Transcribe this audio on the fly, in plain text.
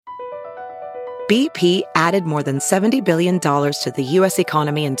BP added more than $70 billion to the U.S.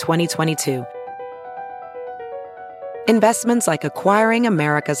 economy in 2022. Investments like acquiring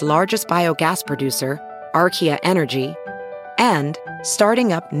America's largest biogas producer, Archaea Energy, and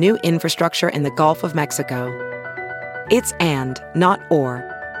starting up new infrastructure in the Gulf of Mexico. It's and, not or.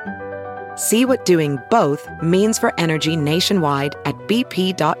 See what doing both means for energy nationwide at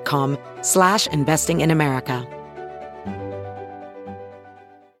bp.com/investing in America.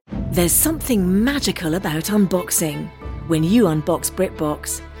 There's something magical about unboxing. When you unbox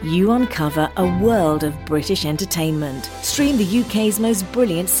BritBox, you uncover a world of British entertainment. Stream the UK's most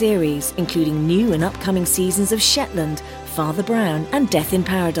brilliant series, including new and upcoming seasons of Shetland, Father Brown and Death in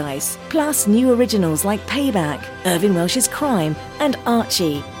Paradise. Plus new originals like Payback, Irving Welsh's Crime and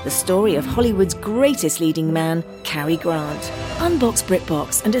Archie, the story of Hollywood's greatest leading man, Cary Grant. Unbox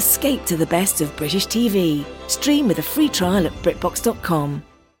BritBox and escape to the best of British TV. Stream with a free trial at BritBox.com.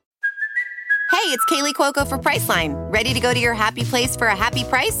 Hey, it's Kaylee Cuoco for Priceline. Ready to go to your happy place for a happy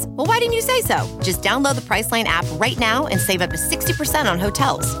price? Well, why didn't you say so? Just download the Priceline app right now and save up to 60% on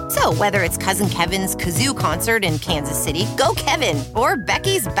hotels. So whether it's Cousin Kevin's Kazoo Concert in Kansas City, go Kevin, or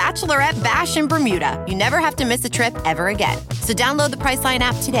Becky's Bachelorette Bash in Bermuda, you never have to miss a trip ever again. So download the Priceline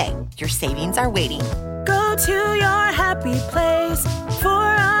app today. Your savings are waiting. Go to your happy place for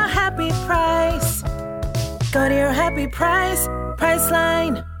a happy price. Go to your happy price,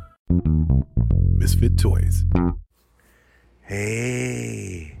 Priceline. Misfit Toys.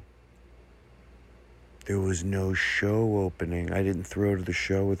 Hey, there was no show opening. I didn't throw to the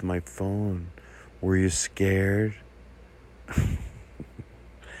show with my phone. Were you scared?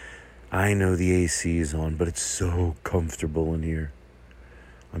 I know the AC is on, but it's so comfortable in here.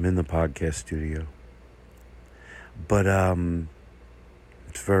 I'm in the podcast studio. But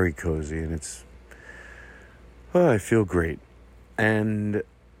it's very cozy and I feel great. And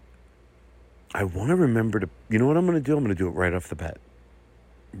I want to remember to, you know what I'm going to do? I'm going to do it right off the bat.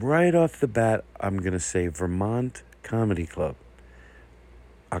 Right off the bat, I'm going to say Vermont Comedy Club.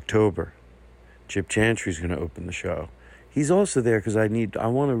 October. Chip Chantry's going to open the show. He's also there because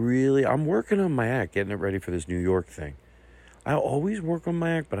I'm working on my act, getting it ready for this New York thing. I always work on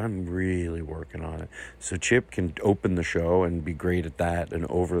my act, but I'm really working on it. So Chip can open the show and be great at that.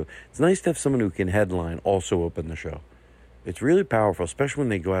 It's nice to have someone who can headline also open the show. It's really powerful, especially when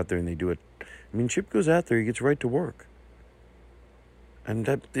they go out there and they do it. I mean, Chip goes out there, he gets right to work. And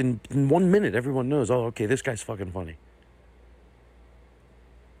that in 1 minute, everyone knows, oh, okay, this guy's fucking funny.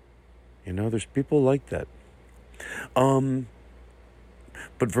 You know, there's people like that. But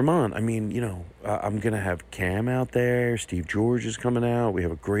Vermont, I mean, you know, I'm going to have Cam out there. Steve George is coming out. We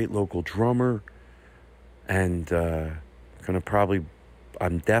have a great local drummer. And I'm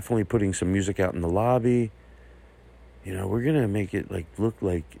definitely putting some music out in the lobby. You know, we're going to make it look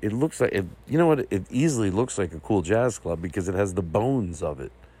like you know what? It easily looks like a cool jazz club because it has the bones of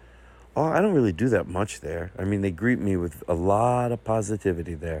it. Oh, I don't really do that much there. I mean, they greet me with a lot of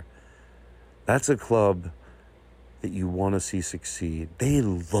positivity there. That's a club that you want to see succeed. They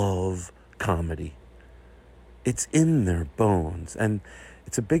love comedy. It's in their bones. And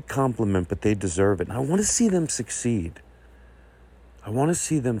it's a big compliment, but they deserve it. And I want to see them succeed.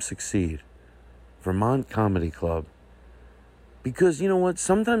 Vermont Comedy Club. Because, you know what?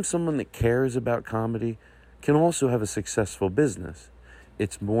 Sometimes someone that cares about comedy can also have a successful business.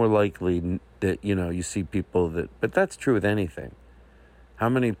 It's more likely that, you know, you see people but that's true with anything. How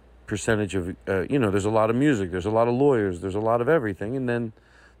many percentage of, there's a lot of music, there's a lot of lawyers, there's a lot of everything, and then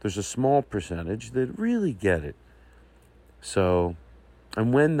there's a small percentage that really get it. So,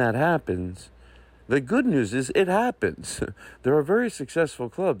 and when that happens, the good news is it happens. There are very successful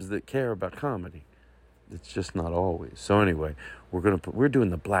clubs that care about comedy. It's just not always. So anyway, we're doing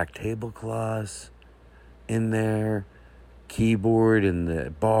the black tablecloths in there, keyboard in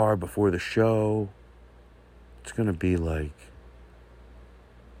the bar before the show. It's going to be like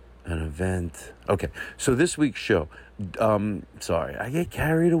an event. Okay, so this week's show. Sorry, I get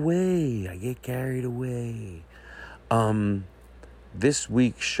carried away. This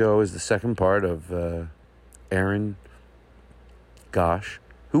week's show is the second part of Aaron Gosh,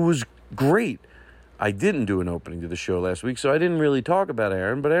 who was great. I didn't do an opening to the show last week, so I didn't really talk about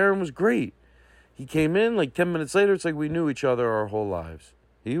Aaron, but Aaron was great. He came in, 10 minutes later, it's like we knew each other our whole lives.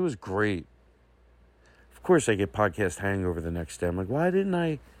 He was great. Of course, I get podcast hangover the next day. I'm like, why didn't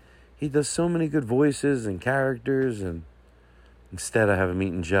I? He does so many good voices and characters, and instead I have him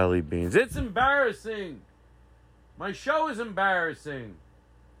eating jelly beans. It's embarrassing. My show is embarrassing.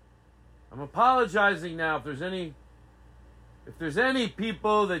 I'm apologizing now if there's any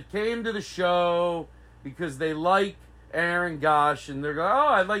people that came to the show because they like Aaron Gosh, and they're going, oh,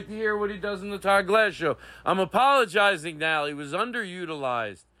 I'd like to hear what he does in the Todd Glass show. I'm apologizing now. He was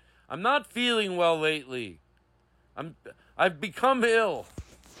underutilized. I'm not feeling well lately. I've become ill.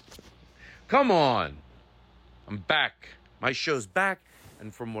 Come on. I'm back. My show's back.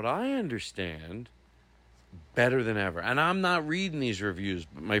 And from what I understand, better than ever. And I'm not reading these reviews,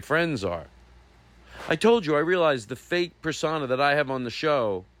 but my friends are. I told you, I realized the fake persona that I have on the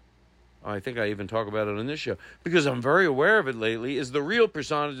show, I think I even talk about it on this show, because I'm very aware of it lately, is the real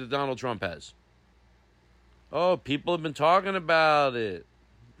persona that Donald Trump has. Oh, people have been talking about it.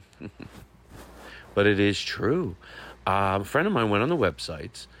 But it is true. A friend of mine went on the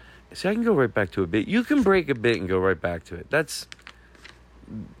websites. See, I can go right back to a bit. You can break a bit and go right back to it.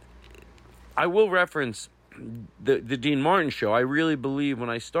 I will reference the Dean Martin show. I really believe when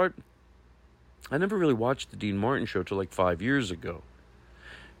I never really watched the Dean Martin show till like 5 years ago.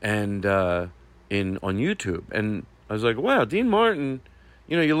 And on YouTube. And I was like, wow, Dean Martin,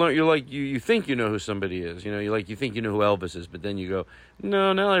 you think you know who somebody is. You think you know who Elvis is, but then you go,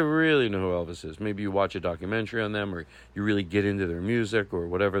 no, now I really know who Elvis is. Maybe you watch a documentary on them, or you really get into their music or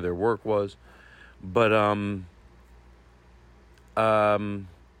whatever their work was. But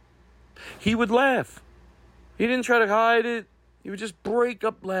he would laugh. He didn't try to hide it. He would just break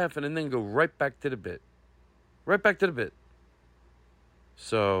up laughing and then go right back to the bit. Right back to the bit.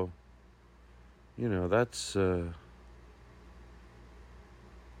 So,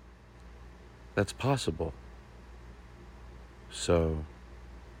 that's possible. So,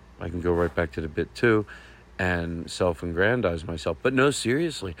 I can go right back to the bit too and self-aggrandize myself. But no,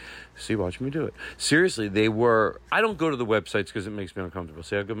 seriously. See, watch me do it. Seriously, I don't go to the websites because it makes me uncomfortable.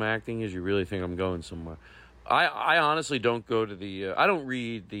 See how good my acting is? You really think I'm going somewhere. I honestly don't go to I don't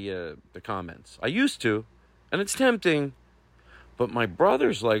read the comments. I used to, and it's tempting. But my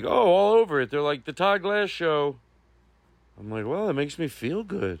brother's like, oh, all over it. They're like, the Todd Glass show. I'm like, well, it makes me feel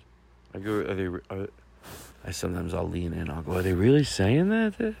good. I go, sometimes I'll lean in. I'll go, are they really saying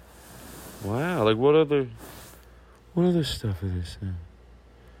that? Wow. Like, what other stuff are they saying?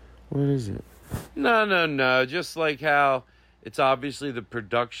 What is it? No. Just like how it's obviously the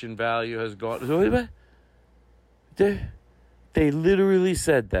production value has gone. So, wait, they literally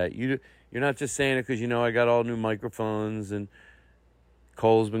said that. You're not just saying it because I got all new microphones and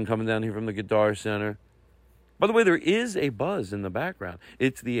Cole's been coming down here from the Guitar Center. By the way, there is a buzz in the background.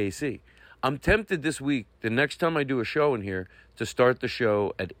 It's the AC. I'm tempted this week, the next time I do a show in here, to start the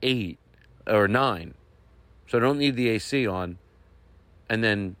show at 8 or 9. So I don't need the AC on. And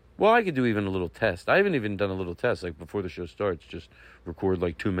then, I could do even a little test. I haven't even done a little test, like before the show starts, just record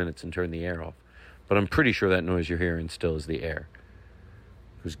like 2 minutes and turn the air off. But I'm pretty sure that noise you're hearing still is the air.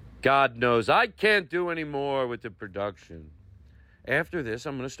 Because God knows I can't do any more with the production. After this,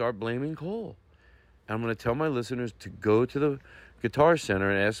 I'm going to start blaming Cole. And I'm going to tell my listeners to go to the Guitar Center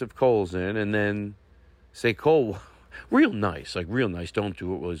and ask if Cole's in, and then say, Cole, real nice. Don't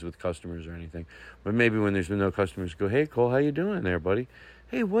do it while he's with customers or anything. But maybe when there's been no customers, go, hey, Cole, how you doing there, buddy?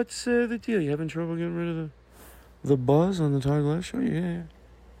 Hey, what's the deal? You having trouble getting rid of the buzz on the Todd Glass show? Yeah.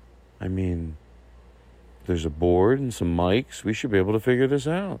 I mean, there's a board and some mics. We should be able to figure this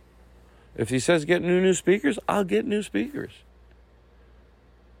out. If he says get new speakers, I'll get new speakers.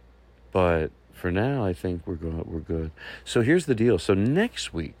 But for now, I think we're good. So here's the deal. So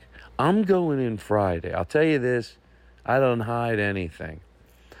next week, I'm going in Friday. I'll tell you this. I don't hide anything.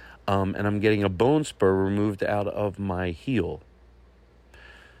 And I'm getting a bone spur removed out of my heel.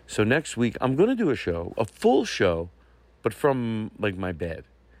 So next week, I'm going to do a full show, but from like my bed.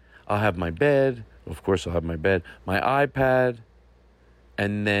 I'll have my bed. Of course, I'll have my bed, my iPad,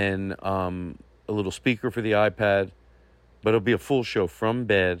 and then a little speaker for the iPad. But it'll be a full show from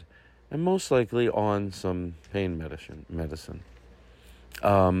bed. And most likely on some pain medicine.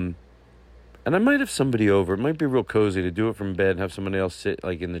 And I might have somebody over. It might be real cozy to do it from bed and have somebody else sit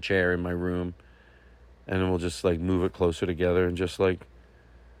like in the chair in my room. And then we'll just like move it closer together and just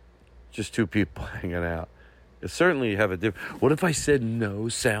two people hanging out. It certainly have a different. What if I said no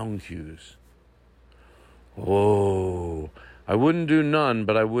sound cues? Oh, I wouldn't do none,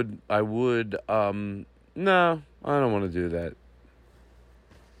 but I would, no, I don't want to do that.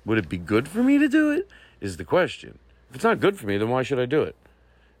 Would it be good for me to do it? Is the question. If it's not good for me, then why should I do it?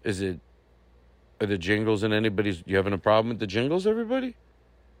 Are the jingles in anybody's... You having a problem with the jingles, everybody?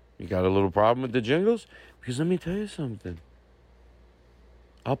 You got a little problem with the jingles? Because let me tell you something.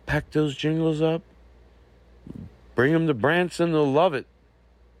 I'll pack those jingles up. Bring them to Branson. They'll love it.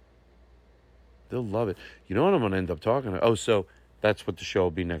 They'll love it. You know what I'm going to end up talking about? Oh, so that's what the show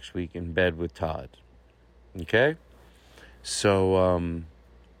will be next week, in bed with Todd. Okay? So,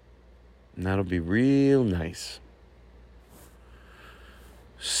 that'll be real nice.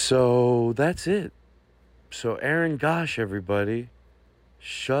 So that's it. So Aaron Gosh, everybody.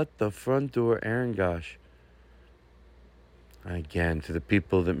 Shut the front door, Aaron Gosh. Again, to the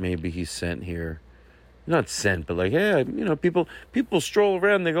people that maybe he sent here. Not sent, but like, hey, people stroll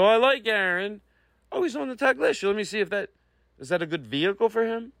around. They go, I like Aaron. Oh, he's on the tag list. Let me see if is that a good vehicle for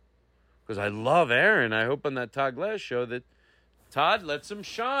him? Because I love Aaron. I hope on that Todd Glass show that Todd lets him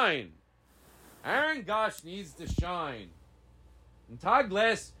shine. Aaron Gosh needs to shine. And Todd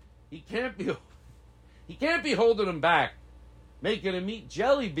Glass, he can't be holding him back, making him eat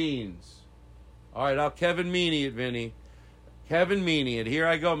jelly beans. All right, I'll Kevin Meaney it, Vinny. Kevin Meaney it. Here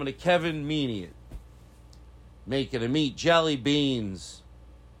I go. I'm going to Kevin Meaney it. Making him eat jelly beans.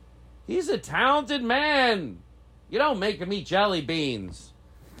 He's a talented man. You don't make him eat jelly beans.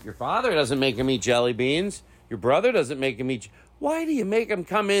 Your father doesn't make him eat jelly beans. Your brother doesn't make him eat. Why do you make him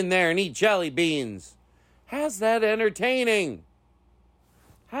come in there and eat jelly beans? How's that entertaining?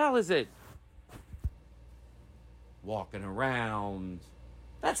 How is it? Walking around.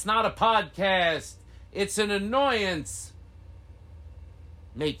 That's not a podcast. It's an annoyance.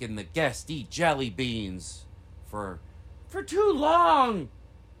 Making the guest eat jelly beans for too long.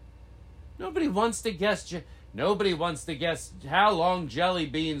 Nobody wants to guess how long jelly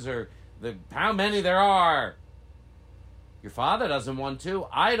beans are, how many there are. Your father doesn't want to.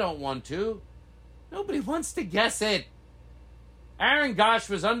 I don't want to. Nobody wants to guess it. Aaron Gosh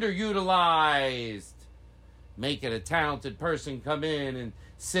was underutilized. Making a talented person come in and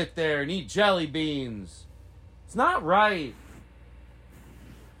sit there and eat jelly beans. It's not right.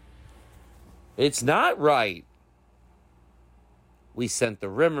 It's not right. We sent the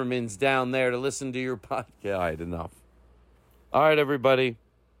Rimmermans down there to listen to your podcast. All right, enough. All right, everybody.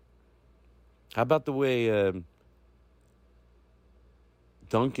 How about the way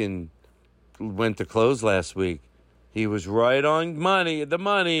Duncan went to close last week? He was right on the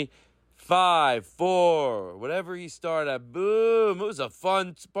money. 5, 4, whatever he started at. Boom. It was a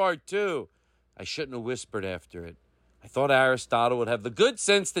fun part, too. I shouldn't have whispered after it. I thought Aristotle would have the good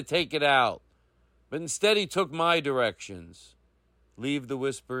sense to take it out. But instead, he took my directions. Leave the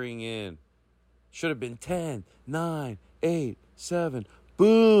whispering in. Should have been 10, 9, 8, 7.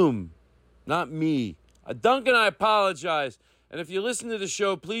 Boom. Not me. Duncan, I apologize. And if you listen to the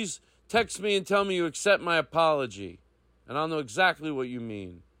show, please text me and tell me you accept my apology. And I'll know exactly what you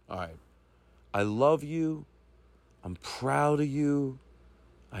mean. All right. I love you. I'm proud of you.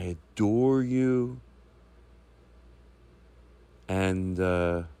 I adore you. And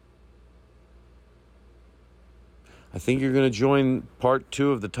I think you're going to join part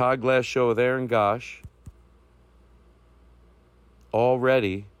 2 of the Todd Glass Show with Aaron Gosh.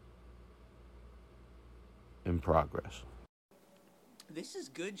 Already in progress. This is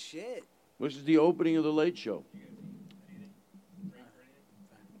good shit. This is the opening of the Late Show.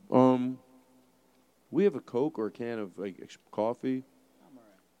 We have a Coke or a can of coffee. I'm all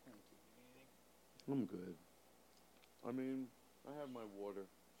right. Thank you. I'm good. I mean, I have my water.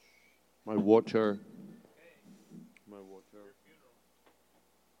 My water.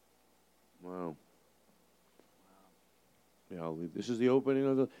 Wow. Yeah, I'll leave. This is the opening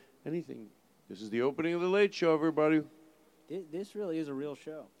of This is the opening of the Late Show, everybody. This really is a real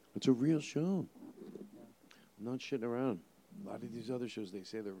show. It's a real show. Yeah. I'm not shitting around. A lot of these other shows, they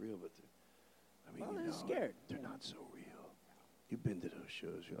say they're real, but they're scared. They're not so real. You've been to those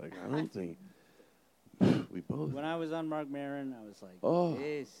shows. You're like, I don't think we both. When I was on Mark Maron, I was like,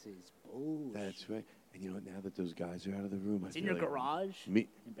 this is bullshit. That's right. And you know what? Now that those guys are out of the room, it's in your garage.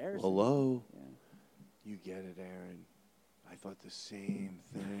 Embarrassing. Hello. Yeah. You get it, Aaron. I thought the same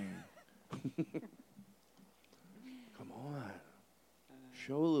thing. Come on.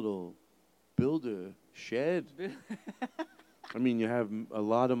 Show a little. Build a shed. I mean, you have a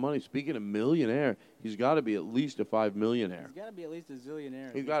lot of money. Speaking of millionaire, he's got to be at least a 5 millionaire. He's got to be at least a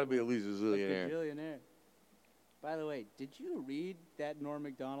zillionaire. He's got to be at least a zillionaire. Like a billionaire. By the way, did you read that Norm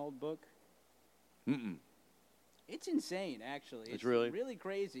Macdonald book? Mm-mm. It's insane, actually. It's really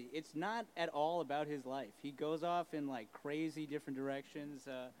crazy. It's not at all about his life. He goes off in, crazy different directions.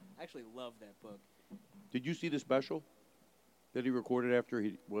 I actually love that book. Did you see the special that he recorded after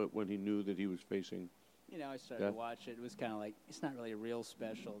when he knew that he was facing I started to watch it. It was kind of like, it's not really a real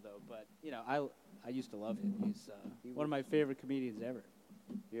special, though. But, I used to love him. He's one of my favorite comedians ever.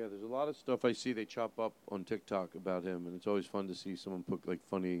 Yeah, there's a lot of stuff I see they chop up on TikTok about him, and it's always fun to see someone put,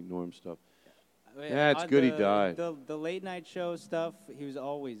 funny Norm stuff. Yeah, it's good he died. The late night show stuff, he was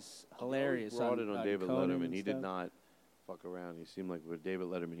always hilarious. He brought it on David Conan Letterman. He did stuff. not fuck around. He seemed like with David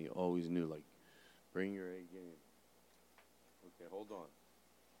Letterman, he always knew, bring your A game. Okay, hold on.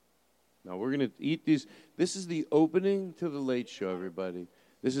 Now we're going to eat these. This is the opening to the Late Show, everybody.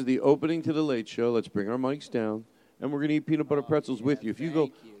 This is the opening to the Late Show. Let's bring our mics down. And we're going to eat peanut butter pretzels with you. If you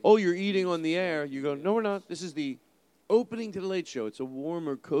go, oh, you're eating on the air, you go, no, we're not. This is the opening to the Late Show. It's a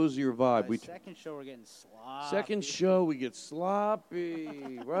warmer, cozier vibe. Second show, we're getting sloppy. Second show, we get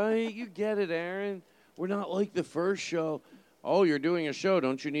sloppy, right? You get it, Aaron. We're not like the first show. Oh, you're doing a show.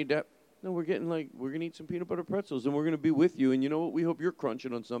 Don't you need that? No, we're getting we're going to eat some peanut butter pretzels, and we're going to be with you. And you know what? We hope you're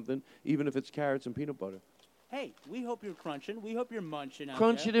crunching on something, even if it's carrots and peanut butter. Hey, we hope you're crunching. We hope you're munching out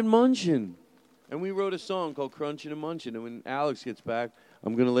Crunching and munching. And we wrote a song called Crunching and Munching. And when Alex gets back,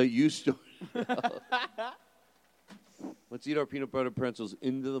 I'm going to let you start. Let's eat our peanut butter pretzels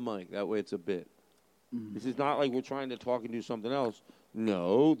into the mic. That way it's a bit. This is not like we're trying to talk and do something else.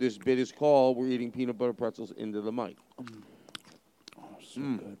 No, this bit is called We're Eating Peanut Butter Pretzels into the mic. Oh, so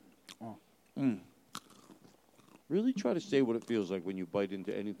good. Really try to say what it feels like when you bite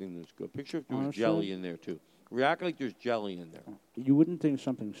into anything that's good. Picture if there was jelly in there, too. React like there's jelly in there. You wouldn't think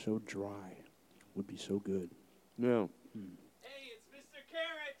something so dry would be so good. No. Hey, it's Mr.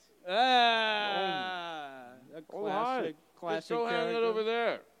 Carrot! A classic Let's go hang it over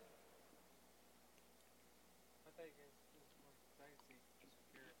there.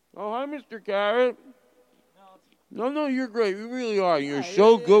 Oh, hi, Mr. Carrot. No, you're great. You really are. You're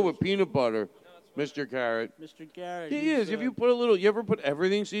so good with peanut butter, Mr. Carrot. Mr. Carrot. He is. If you put you ever put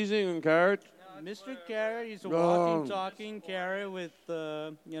everything seasoning on carrots? Mr. Carrot, he's a walking, talking carrot with,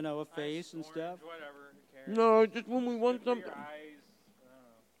 a face and stuff. No, just when we want something.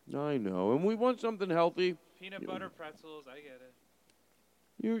 I know. And we want something healthy. Peanut butter pretzels, I get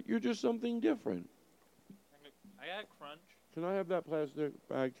it. You're just something different. I got crunch. Can I have that plastic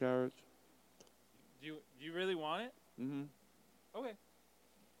bag carrots? Do you really want it? Mm-hmm. Okay.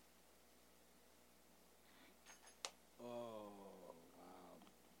 Oh,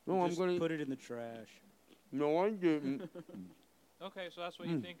 wow. No, I'm going to put it in the trash. No, I didn't. Okay, so that's what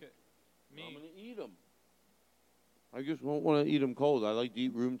you think of me. I'm going to eat them. I just won't want to eat them cold. I like to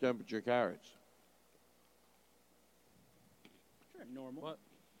eat room temperature carrots. Sure, normal. What?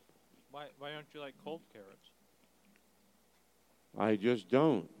 Why aren't you like cold carrots? I just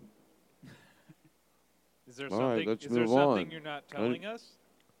don't. Is there All something? right, let's is there move something on. you're not telling us?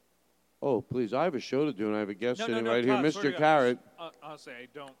 Oh, please! I have a show to do, and I have a guest sitting right Todd, here, swear to Mr. God. Carrot. I'll say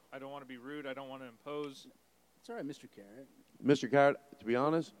I don't want to be rude. I don't want to impose. It's all right, Mr. Carrot. Mr. Carrot, to be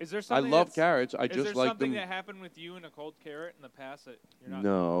honest, Is there I something love that's- carrots. I Is just there like something them. that happened with you and a cold carrot in the past that you're not?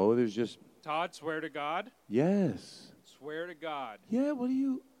 No, there's just Todd, swear to God. yes. Swear to God. Yeah, what do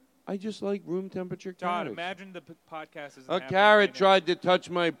you? I just like room temperature Todd, carrots. imagine the podcast is. A carrot tried to touch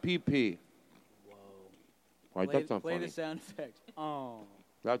my pee-pee. Whoa. Right, that's not play funny. the sound effect. Oh.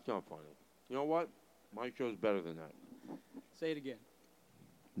 That's not funny. You know what? My show's better than that. Say it again.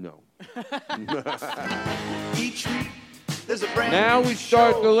 No. Each week there's a brand Now new we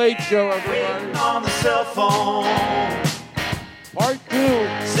start show the Late Show, waiting everybody. on the cell phone. Part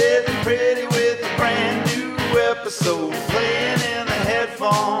 2. Sitting pretty with a brand new episode playing in the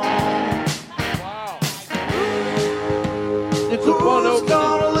headphones. Wow. It's a fun Who's opening.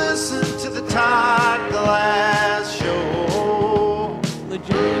 gonna listen to the Todd Glass Show?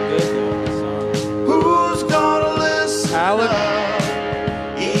 Legitimately good, though, the song. Who's gonna listen Alex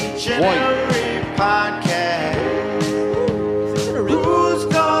to each and White. every podcast? Is this in a rhythm? Who's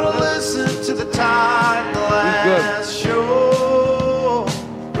gonna listen to the Todd Glass Show?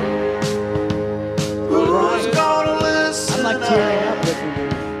 Who's gonna listen I'm like tearing up to listening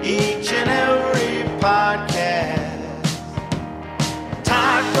to this. each and every podcast?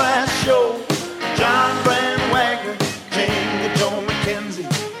 Todd Glass Show, John Brand Wagner, Jingle Joe McKenzie,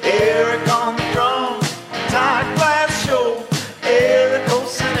 Eric on the drums. Todd Glass Show, Eric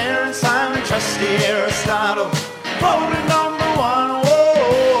Olsen, Aaron Simon, Trusty Aristotle, voted number 1.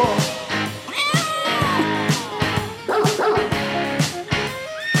 Whoa.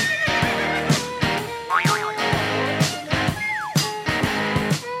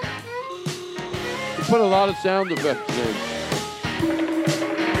 You put a lot of sound effects in.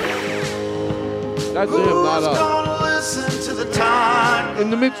 That's him, not Who's us. gonna listen to the Todd? In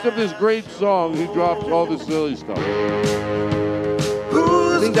the midst of this great song, he drops all the silly stuff.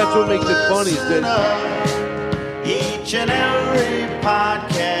 Who's I think that's what makes it funny, is listen that up each and every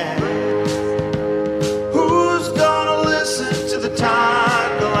podcast. Who's gonna listen to the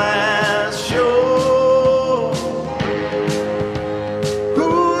Todd Glass Show?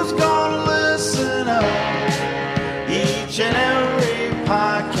 Who's gonna listen up each and every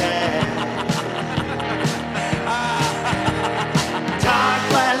podcast? Todd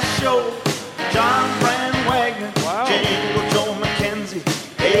Glass Show, John Brand Wagner, Jingle Joe McKenzie,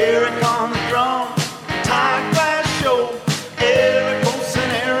 Eric on the drum. Todd Glass Show, Eric Olsen,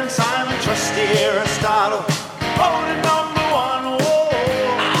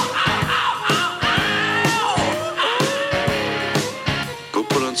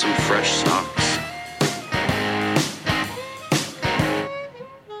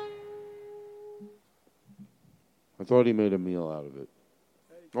 I thought he made a meal out of it.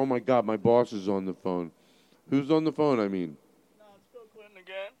 Oh, my God, my boss is on the phone. Who's on the phone, I mean? No, it's Bill Clinton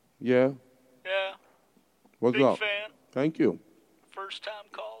again. Yeah? Yeah. What's Big up? fan. Thank you. First time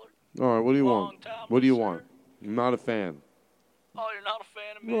caller. All right, what do you Long want? time What do you listener. want? I'm not a fan. Oh, you're not a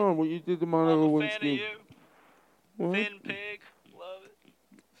fan of me? No, well, you did the Monica I'm a Lewinsky. fan of you. What? Thin pig. Love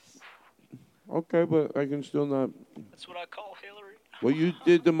it. Okay, but I can still not. That's what I call Hillary. What you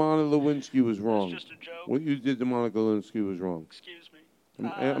did to Monica Lewinsky was wrong. just a joke. What you did to Monica Lewinsky was wrong. Excuse me.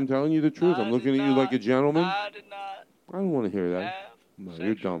 I'm telling you the truth. I'm looking at you like a gentleman. I did not I don't want to hear that. have No, sexual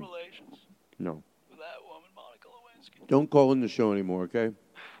you're dumb. relations No. with that woman, Monica Lewinsky. Don't call in the show anymore, okay?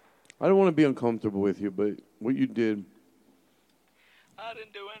 I don't want to be uncomfortable with you, but what you did. I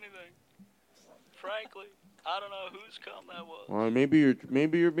didn't do anything. Frankly, I don't know whose cum that was. All right,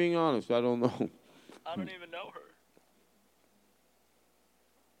 maybe you're being honest. I don't know. I don't even know her.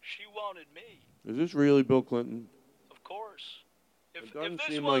 She wanted me, Is this really Bill Clinton? of course. If doesn't this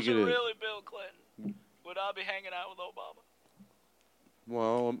seem like wasn't it is. really Bill Clinton, would I be hanging out with Obama?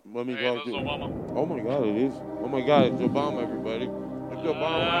 Well, let me Hey, talk this to is you. Obama. Oh my God, it is. Oh my God, it's Obama, everybody. It's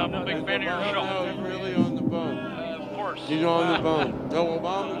Obama. I'm a big fan of your show. No, he's really on the phone. Of course. He's on the phone. No,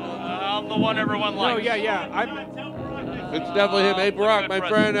 Obama's on I'm the one everyone likes. It's definitely him. Hey, Barack, my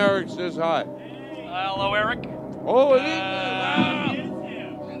friend Eric says hi. Hello, Eric. Oh, it is him.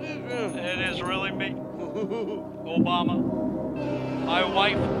 It is really me, Obama. My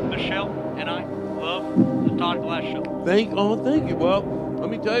wife, Michelle, and I love the Todd Glass Show. Thank you. Well, let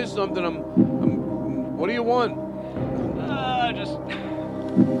me tell you something. What do you want? Just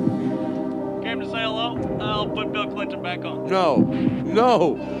came to say hello. I'll put Bill Clinton back on.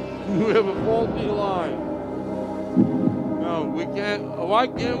 No. You have a faulty line. No, we can't. Why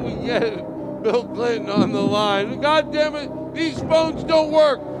can't we get Bill Clinton on the line? God damn it, these phones don't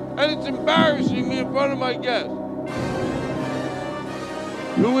work, and it's embarrassing me in front of my guests.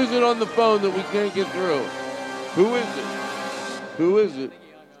 Who is it on the phone that we can't get through? Who is it?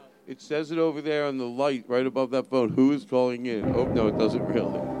 It says it over there on the light right above that phone. Who is calling in? Oh, no, it doesn't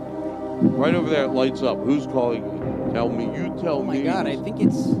really. Right over there, it lights up. Who's calling in? Tell me. You tell me. Oh, my God. I think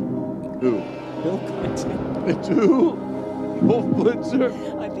it's Who? Bill Clinton. It's who? Wolf Blitzer?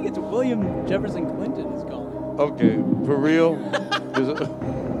 I think it's William Jefferson Clinton is calling. Okay, for real?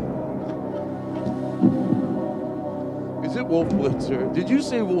 Is it Wolf Blitzer? Did you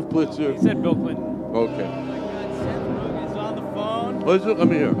say Wolf Blitzer? He said Bill Clinton. Okay. Seth Rogen's on the phone. Let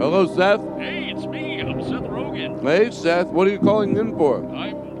me hear. Hello, Seth? Hey, it's me. I'm Seth Rogen. Hey, Seth. What are you calling in for?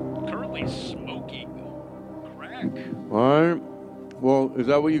 I'm currently smoking crack. All right. Well, is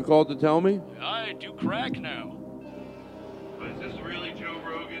that what you called to tell me? I do crack now. But is this really Joe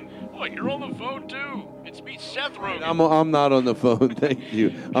Rogan? Oh, you're on the phone too. It's me, Seth Rogen. I'm not on the phone. Thank you.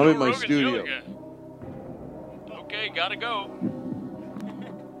 I'm in my Rogan's studio. doing it. Okay, gotta go.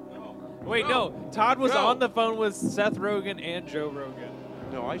 Wait, no. Todd was on the phone with Seth Rogen and Joe Rogan.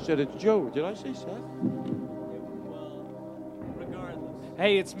 No, I said it's Joe. Did I say Seth?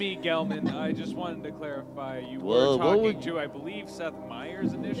 Hey, it's me, Gelman. I just wanted to clarify. You Whoa, were what talking would- to, I believe, Seth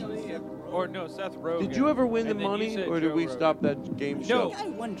Meyers initially? Or no, Seth Rogen. Did you ever win the And then you money, said or did Joe we Rogan. stop that game show?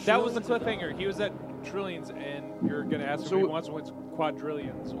 No, that was the cliffhanger. He was at trillions, and you're going to ask him if he wants to win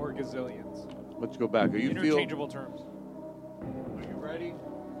quadrillions or gazillions. Let's go back. Are you feel? Interchangeable terms. Are you ready?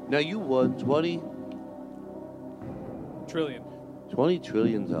 Now you won 20 trillion. $20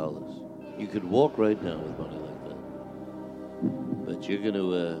 trillion. You could walk right now with money like that. But you're going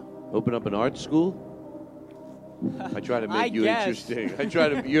to open up an art school? I try to I make you guess. interesting. I try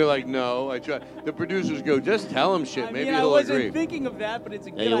to. You're like, no. I try. The producers go, just tell him shit. Maybe I he'll wasn't agree. thinking of that, but it's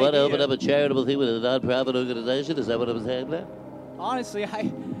a Now good you want to idea. open up a charitable thing with a non-profit organization? Is that what I'm saying there? Honestly,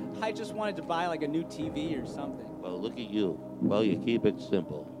 I just wanted to buy like a new TV or something. Well, look at you. Well, you keep it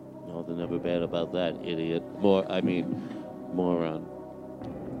simple. Nothing ever bad about that, idiot. Moron.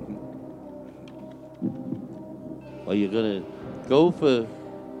 Are you going to go for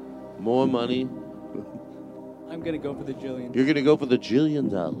more money? I'm gonna go for the jillion. You're going to go for the $1 jillion.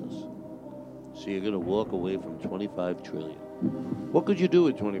 So you're going to walk away from $25 trillion. What could you do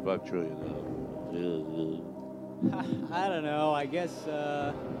with $25 trillion? I don't know. I guess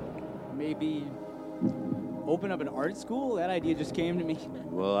maybe open up an art school. That idea just came to me.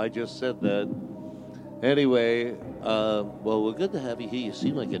 Well, I just said that. Anyway, well, we're good to have you here. You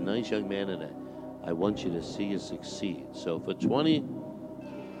seem like a nice young man, and I want you to see you succeed. So for $20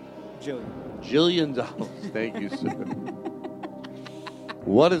 jillion, thank you, sir.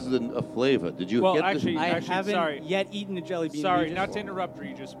 What is the flavor? Did you Well, get actually, I haven't sorry. yet eaten a jelly bean. Sorry, Regis. not to interrupt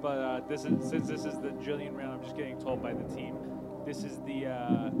Regis, but since this is the Jillian round, I'm just getting told by the team. This is the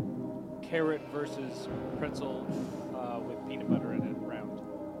carrot versus pretzel with peanut butter in it round.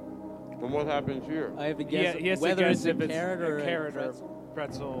 And what happens here? I have to Yeah, guess he has to whether guess it's a if carrot or a carrot or pretzel.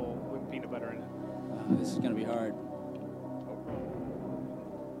 pretzel with peanut butter in it. This is going to be hard.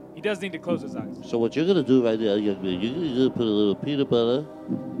 He does need to close his eyes. So what you're going to do right now, young man, you're going to put a little peanut butter,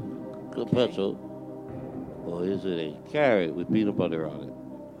 a pretzel, or is it a carrot with peanut butter on it?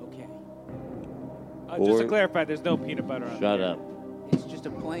 Okay. Just to Or- clarify, there's no peanut butter on it. Shut up. It's just a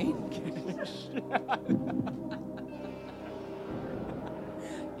plain.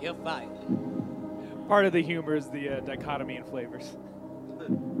 You're fine. Part of the humor is the dichotomy in flavors.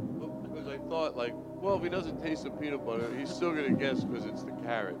 Because I thought, like, well, if he doesn't taste the peanut butter, he's still going to guess because it's the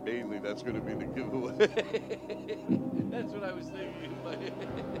carrot. Mainly, that's going to be the giveaway. That's what I was thinking in my head.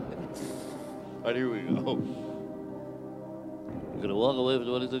 All right, here we go. You're going to walk away with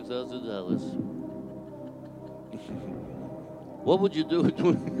 $26,000. What would you do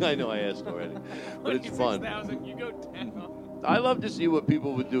with I know I asked already, but it's fun. $26,000, you go down. I love to see what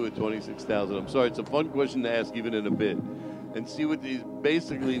people would do at $26,000. I'm sorry, it's a fun question to ask even in a bit. And see what these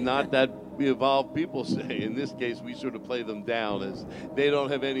basically not that evolved people say. In this case, we sort of play them down as they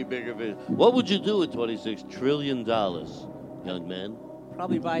don't have any bigger vision. What would you do with $26 trillion, young man?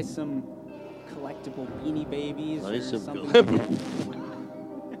 Probably buy some collectible Beanie Babies Buy or some something.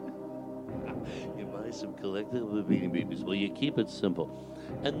 You buy some collectible Beanie Babies. Well, you keep it simple.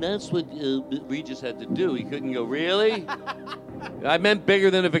 And that's what Regis had to do. He couldn't go, really? I meant bigger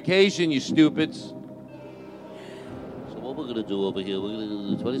than a vacation, you stupids. So what we're going to do over here, we're going to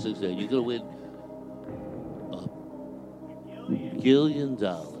do the 26 days. You're going to win $1 billion.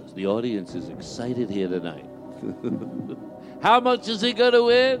 The audience is excited here tonight. How much is he going to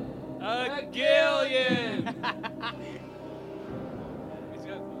win? $1 billion!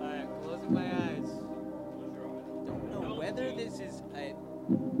 Closing my eyes. Don't know whether this is a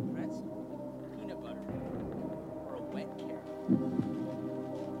pretzel, peanut butter, or a wet carrot.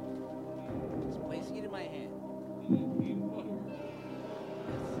 Just placing it in my hand.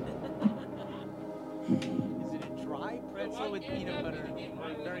 Is it a dry pretzel with peanut butter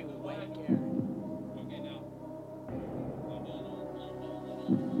or a very wet carrot?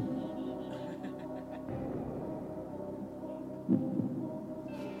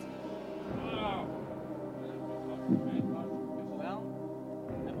 Well,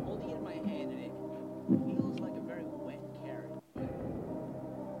 I'm holding it in my hand and it feels like a very wet carrot, but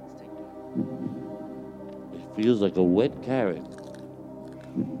let's take it. It feels like a wet carrot.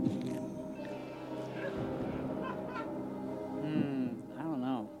 I don't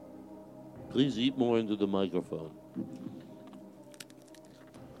know. Please eat more into the microphone.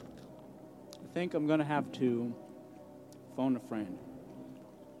 I think I'm gonna have to phone a friend.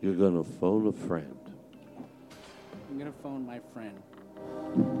 You're going to phone a friend. I'm gonna phone my friend,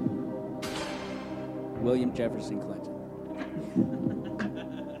 William Jefferson Clinton.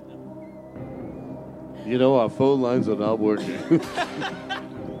 You know, our phone lines are not working.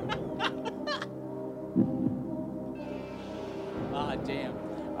 Ah, damn.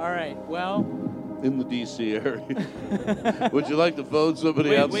 All right. Well, In the D.C. area. Would you like to phone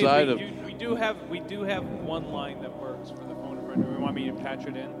somebody outside of... We do have one line that works for the phone a friend. Do you want me to patch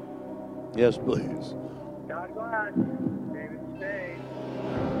it in? Yes, please. God bless. David Spade.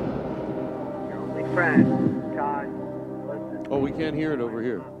 Your only friend. God, listen. Oh, we can't hear it over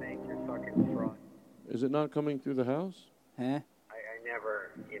here. Make your fucking fraud. Is it not coming through the house? huh? I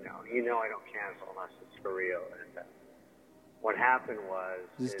never, you know I don't cancel unless it's for real. And what happened was...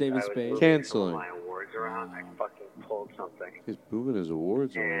 Is this David I was Spade? moving Canceling. some of my awards around. I fucking pulled something. He's moving his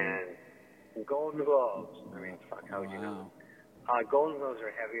awards around. And Golden Globes. I mean, fuck, how would you know? Golden Globes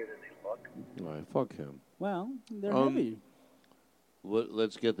are heavier than they look. All right, fuck him. Well, they're Um, heavy.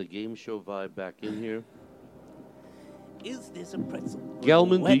 Let's get the game show vibe back in here. Is this a pretzel?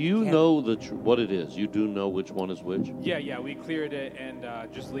 Gelman, Wet do you carrot. know what it is? You do know which one is which? Yeah, we cleared it, and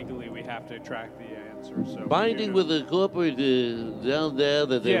just legally we have to track the answer. So Binding with the corporate down there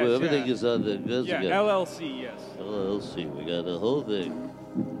that they Yes, were, everything yeah. is on the Yeah, LLC, yes. LLC. We got the whole thing.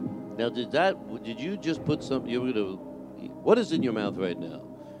 Now, did you just put something? You were gonna. What is in your mouth right now?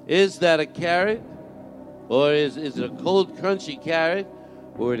 Is that a carrot, or is it a cold, crunchy carrot,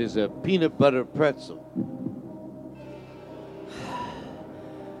 or it is a peanut butter pretzel?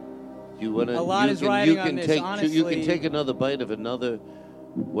 You wanna? A lot you is can, riding you on can this, take you honestly. can take another bite of another,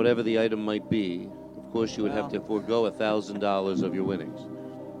 whatever the item might be. Of course, you would have to forego $1,000 of your winnings.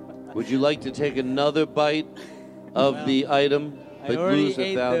 Would you like to take another bite of the item, I but already lose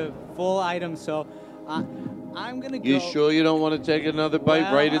ate $1,000? the full item, so I'm gonna go. You sure you don't want to take another bite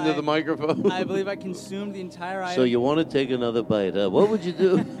Well, right into the microphone? I believe I consumed the entire item. So you want to take another bite, huh? What would you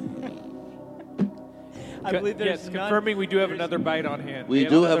do? I believe there's yes, confirming we do have another bite on hand. We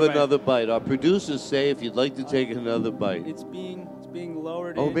do have another bite. Our producers say if you'd like to take another bite. It's being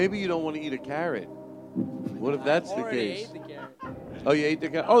lowered Oh, in. maybe you don't want to eat a carrot. What if that's the Already case? ate the carrot. Oh, you ate the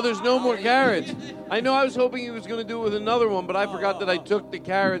carrot? Oh, there's no more carrots. I know I was hoping he was going to do it with another one, but I forgot that I took the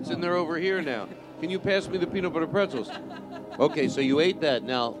carrots and they're over here now. Can you pass me the peanut butter pretzels? Okay, so you ate that.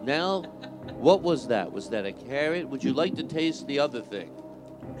 Now, what was that? Was that a carrot? Would you like to taste the other thing?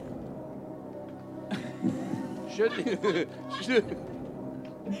 Shouldn't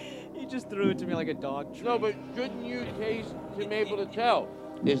You just threw it to me like a dog treat. No, but shouldn't you taste to be able to tell?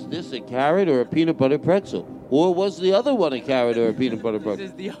 Is this a carrot or a peanut butter pretzel? Or was the other one a carrot or a peanut butter This pretzel?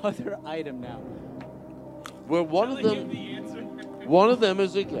 is the other item now. Well, one of them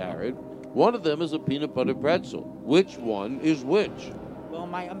is a carrot. One of them is a peanut butter pretzel. Which one is which? Well,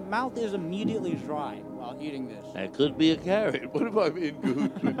 my mouth is immediately dry while eating this. That could be a carrot. What if I'm in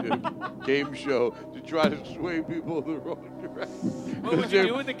cahoots with the game show to try to sway people the wrong direction? What would you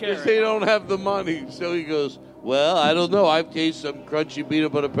do with the carrot? Because they don't have the money. So he goes, well, I don't know. I've tasted some crunchy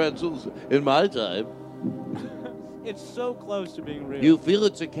peanut butter pretzels in my time. It's so close to being real. You feel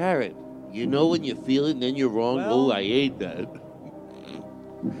it's a carrot. You know when you feel it and then you're wrong? Well- I ate that.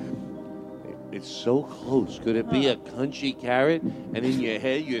 It's so close. Could it be a crunchy carrot and in your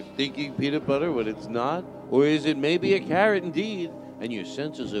head you're thinking peanut butter when it's not? Or is it maybe a carrot indeed and your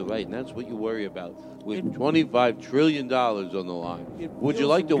senses are right and that's what you worry about with $25 trillion on the line? Would you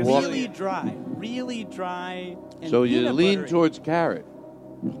like to walk? really dry, and So you peanut lean buttery. towards carrot.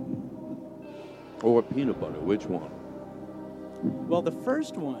 Or peanut butter. Which one? Well, the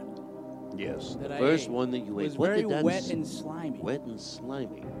first one Yes. that The I first ate one that you ate. was What very did that wet and slimy. Wet and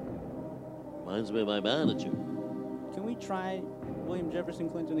slimy. Reminds me of my manager. Can we try William Jefferson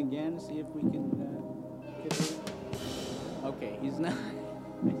Clinton again? See if we can get it? Okay, he's not.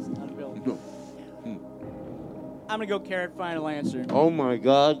 He's not available. I'm gonna go carrot. Final answer. Oh my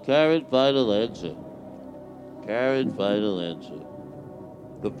God, carrot final answer. Carrot final answer.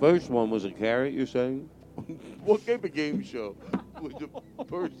 The first one was a carrot, you're saying? What type of game show would the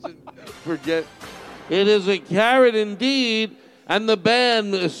person forget? It is a carrot indeed, and the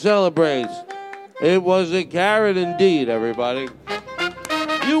band celebrates. It was a carrot indeed, everybody.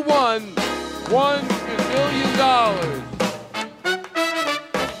 You won $1 gazillion.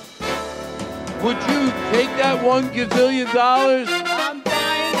 Would you take that $1 gazillion? I'm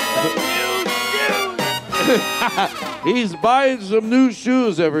buying some new shoes. He's buying some new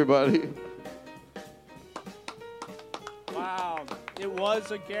shoes, everybody. Wow, it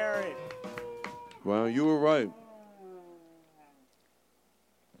was a carrot. Well, you were right.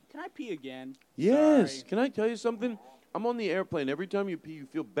 Can I pee again? Yes. Sorry. Can I tell you something? I'm on the airplane. Every time you pee, you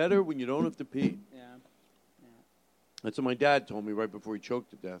feel better when you don't have to pee. Yeah. That's what my dad told me right before he choked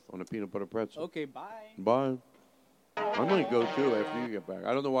to death on a peanut butter pretzel. Okay, bye. Bye. I might go too after you get back.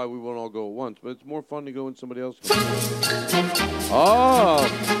 I don't know why we won't all go at once, but it's more fun to go when somebody else goes. Oh.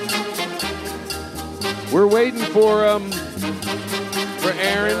 We're waiting for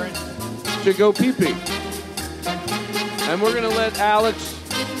Aaron to go pee-pee. And we're going to let Alex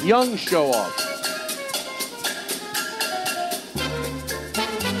Young show off.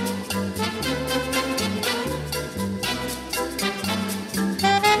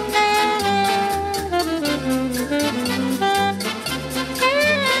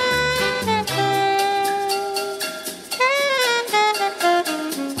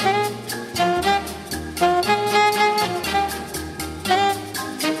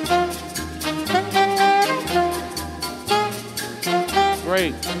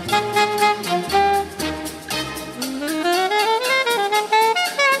 Great.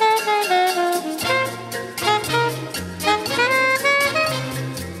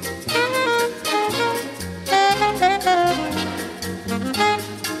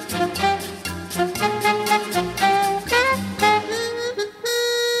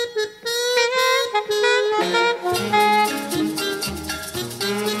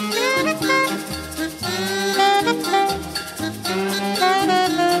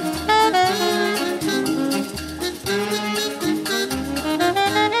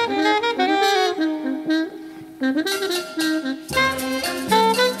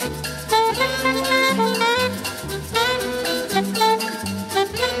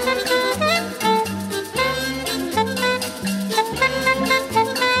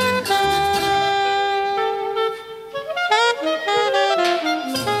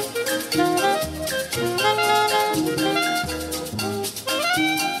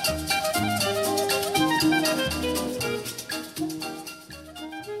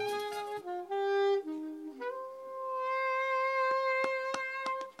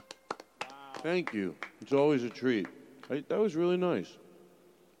 Thank you. It's always a treat. That was really nice.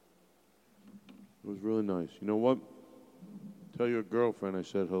 It was really nice. You know what? Tell your girlfriend I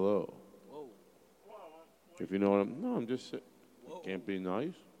said hello. Whoa. If you know what I'm... No, I'm just saying. Can't be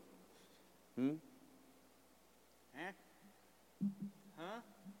nice? Huh? Huh?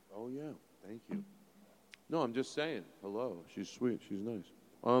 Oh, yeah. Thank you. No, I'm just saying. Hello. She's sweet. She's nice.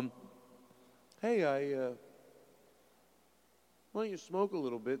 Hey, why don't you smoke a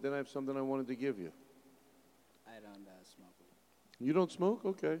little bit? Then I have something I wanted to give you. I don't smoke. You don't smoke?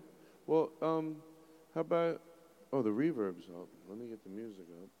 Okay. Well, how about... Oh, the reverb's up. Let me get the music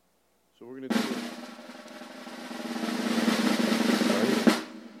up. So we're going to do... Right.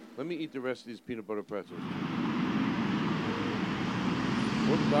 Let me eat the rest of these peanut butter pretzels.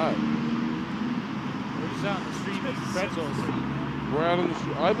 What's that? We're just out in the street making pretzels. We're out on the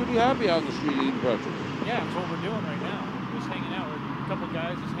street. I would be happy out in the street eating pretzels. Yeah, that's what we're doing right now. We're just hanging out. We're a couple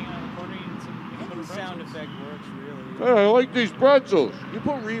guys just hanging out in the corner eating some peanut butter pretzels. Sound effect works really. Hey, I like these pretzels. You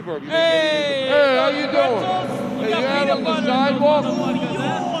put reverb. Hey, how you doing? Hey, you out on the sidewalk?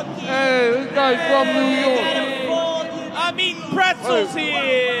 Hey, this guy's from New York. I'm eating pretzels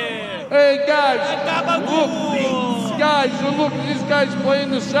here. Hey, guys. Look, guys, look, this guy's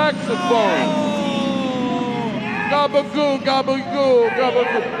playing the saxophone. Gabagoo, gabagoo,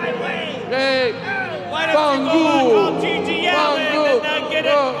 gabagoo. Hey, bangoo, bangoo.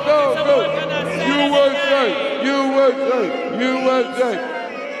 USA.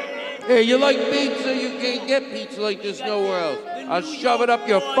 Hey, you like pizza? You can't get pizza like this nowhere else. I'll shove it up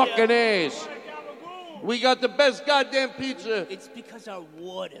your fucking ass. We got the best goddamn pizza. It's because our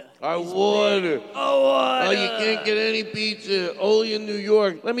water. Our water. Oh, you can't get any pizza. Only in New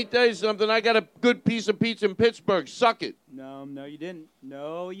York. Let me tell you something. I got a good piece of pizza in Pittsburgh. Suck it. No, you didn't.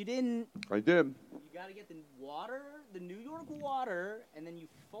 No, you didn't. I did. You gotta get the water, the New York water, and then you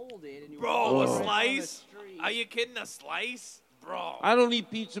fold it and you. Bro, a slice? Are you kidding? A slice? Bro. I don't eat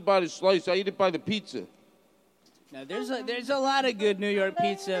pizza by the slice. I eat it by the pizza. Now, there's a lot of good New York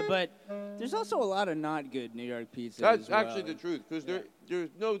pizza, but there's also a lot of not good New York pizza. That's as well. actually the truth, because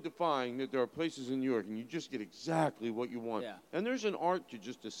there's no defying that there are places in New York, and you just get exactly what you want. Yeah. And there's an art to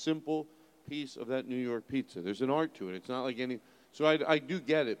just a simple piece of that New York pizza. There's an art to it. It's not like any... So I do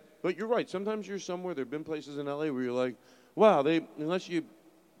get it. But you're right. Sometimes you're somewhere. There have been places in L.A. where you're like, wow, unless you're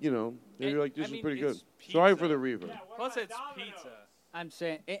like, this is pretty good. Pizza. Sorry for the reverb. Plus, it's pizza. I'm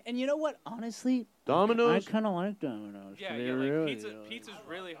saying, and you know what? Honestly, Domino's? I kind of like Domino's. Yeah, pizza's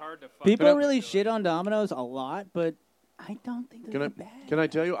really hard to find. People really shit on Domino's a lot, but I don't think they're bad. Can I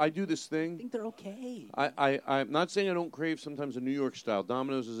tell you, I do this thing. I think they're okay. I'm not saying I don't crave sometimes a New York style.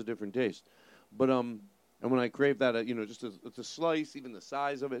 Domino's is a different taste. But, and when I crave that, just it's a slice, even the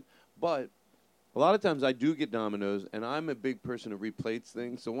size of it. But a lot of times I do get Domino's, and I'm a big person who replates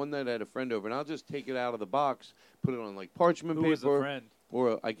things. So one night I had a friend over, and I'll just take it out of the box, put it on like parchment paper. Who was the friend?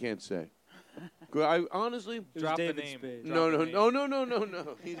 Or I can't say. I honestly drop the name. No.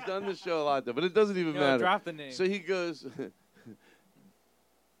 He's done the show a lot though, but it doesn't even matter. Drop the name. So he goes,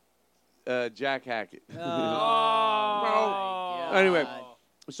 Jack Hackett. Oh. Anyway,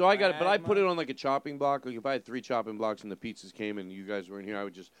 so I got it, but I put it on like a chopping block. Like if I had 3 chopping blocks and the pizzas came and you guys were in here, I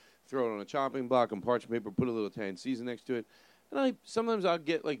would just throw it on a chopping block and parchment paper, put a little Italian season next to it. And sometimes I'll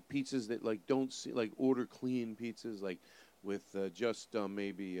get like pizzas that like don't see, like order clean pizzas, like with just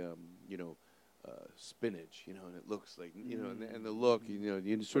maybe spinach, and it looks like and the look,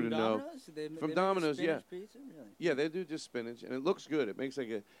 you sort of know from Domino's, yeah, pizza? Really? Yeah, they do just spinach, and it looks good. It makes like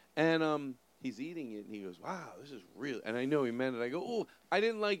a and he's eating it, and he goes, "Wow, this is real." And I know he meant it. I go, "Oh, I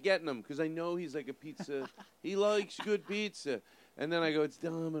didn't like getting him because I know he's like a pizza. He likes good pizza." And then I go, "It's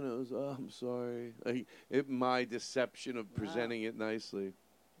Domino's." Oh, I'm sorry. Like my deception of presenting it nicely.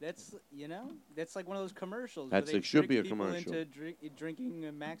 That's like one of those commercials. It should be a commercial. Into drinking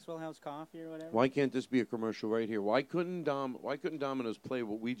Maxwell House coffee or whatever. Why can't this be a commercial right here? Why couldn't Domino's play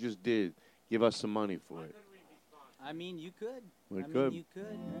what we just did? Give us some money for it. I mean, you could. We could. You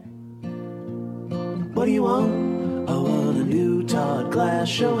could. Right? What do you want? I want a new Todd Glass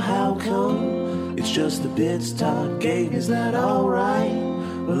show. How come? It's just the bits Todd gave. Is that alright?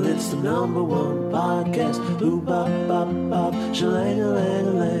 Well, it's the #1 podcast. Ooh, bop, bop, bop,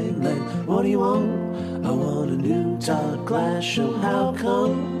 shalang-a-lang-a-lang-lang. What do you want? I want a new Todd Glass show. How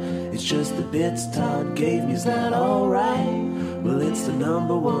come? It's just the bits Todd gave me. Is that alright? Well, it's the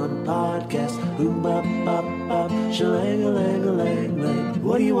 #1 podcast. Ooh, bop, bop, bop, shalang-a-lang-a-lang-lang.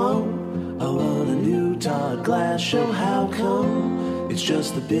 What do you want? I want a new Todd Glass show. How come? It's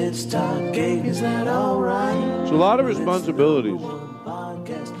just the bits Todd gave me. Is that alright? It's a lot of responsibilities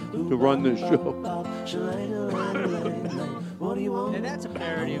to run this show. And And that's a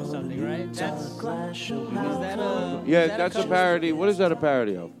parody of something, right? That's is that a Yeah, is that that's a cover? parody. What is that a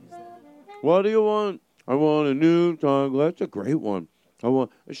parody of? What do you want? I want a new tongue. That's a great one. I want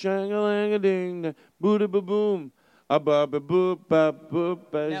a shang-a-lang-a-ding, boo-da-ba-boom,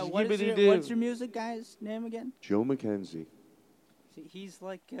 a-ba-ba-boop-ba-boop-ba, Now, what's your music guy's name again? Joe McKenzie. See, he's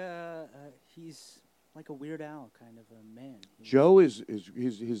like a Weird Al kind of a man. Joe is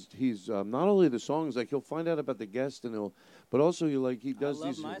not only the songs, like he'll find out about the guest and but also he does I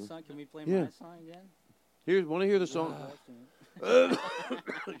love these. my song. Can we play Yeah. my song again? Want to hear the song? You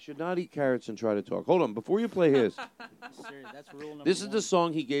should not eat carrots and try to talk. Hold on, before you play his. Serious, that's rule number This is one. the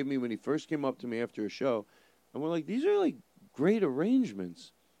song he gave me when he first came up to me after a show, and we're like, these are like great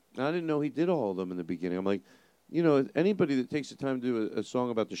arrangements. And I didn't know he did all of them in the beginning. I'm like, anybody that takes the time to do a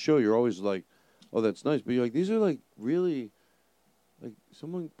song about the show, you're always like, oh, that's nice. But you're like, these are like really, like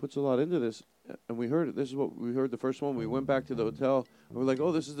someone puts a lot into this. And we heard it. This is what we heard the first one. We went back to the hotel, and we're like,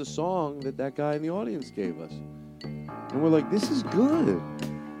 oh, this is the song that guy in the audience gave us. And we're like, this is good.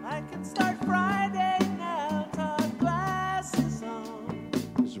 I can start Friday now, talk glasses on.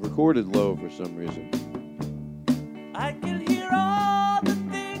 It's recorded low for some reason. I can hear all the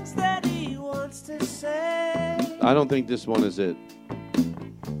things that he wants to say. I don't think this one is it.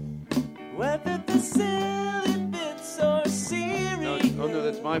 Whether the silly bits or serious. No,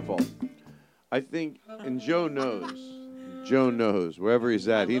 that's my fault. I think, and Joe knows. Joe knows. Wherever he's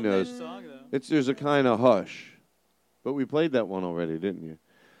at, he knows. There's a kind of hush. But we played that one already, didn't you?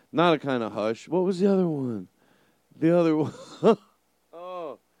 Not a kind of hush. What was the other one? The other one.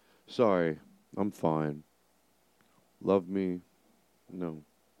 Oh. Sorry. I'm fine. Love me? No.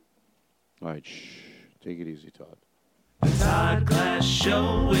 All right, shh. Take it easy, Todd. The Todd Glass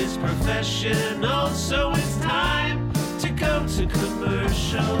Show is professional, so it's time to go to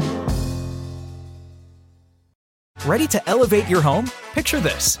commercial. Ready to elevate your home? Picture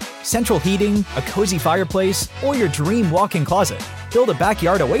this: central heating, a cozy fireplace, or your dream walk-in closet. Build a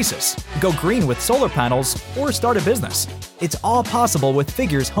backyard oasis, go green with solar panels, or start a business. It's all possible with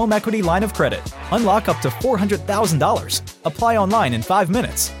Figure's home equity line of credit. Unlock up to $400,000. Apply online in 5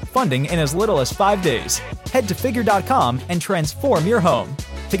 minutes. Funding in as little as 5 days. Head to Figure.com and transform your home.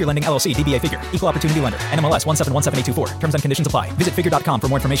 Figure Lending LLC, DBA Figure, Equal Opportunity Lender, NMLS 1717824. Terms and conditions apply. Visit Figure.com for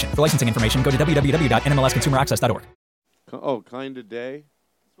more information. For licensing information, go to www.nmlsconsumeraccess.org. Oh, kind of day?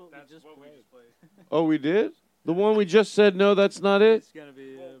 That's what we just played. Oh, we did? The one we just said, no, that's not it? It's gonna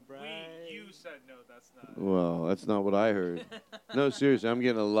be You said no, that's not. Well, that's not what I heard. No, seriously, I'm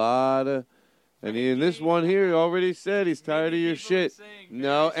getting a lot of... And in this one here, he already said he's tired of your shit.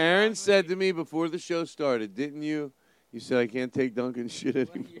 No, Aaron said to me before the show started, didn't you? You said, I can't take Duncan's shit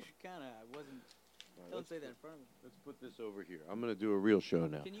anymore. Well, you kinda, I wasn't. Don't say that in front of me. Let's put this over here. I'm going to do a real show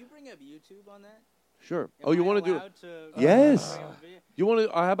now. Can you bring up YouTube on that? Sure. Am You I want to do allowed it? to- Yes. Uh, You want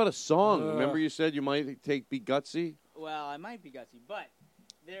to? How about a song? Remember you said you might be gutsy? Well, I might be gutsy, but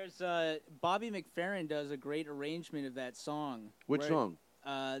there's Bobby McFerrin does a great arrangement of that song. Which where, song?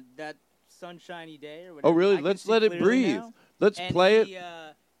 That Sunshiny Day or Oh, whatever. really? I Can Let's See let it Clearly breathe. Now. Let's And play he,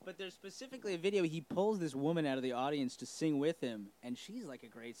 but there's specifically a video. He pulls this woman out of the audience to sing with him, and she's like a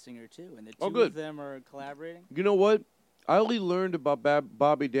great singer too. And the two good. of them are collaborating. You know what? I only learned about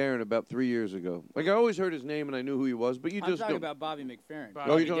Bobby Darin about 3 years ago. Like, I always heard his name and I knew who he was, but you I'm just talking don't. about Bobby McFerrin.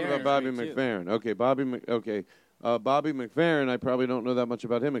 Oh, you're talking about Bobby Darin's great, too. McFerrin. Okay, Bobby McFerrin, I probably don't know that much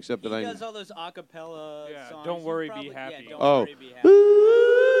about him except He that I... does all those a cappella songs. Don't Worry, He's Be probably- Happy. Yeah, don't Oh. worry, be happy.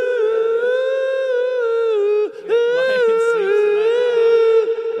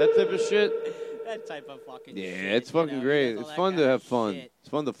 That type of shit? That type of fucking Yeah, shit. it's fucking he great. does all It's that fun kind to of have fun. shit. It's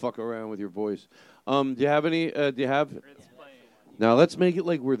fun to fuck around with your voice. Do you have any... do you have... Now, let's make it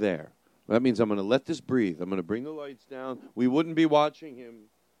like we're there. That means I'm going to let this breathe. I'm going to bring the lights down. We wouldn't be watching him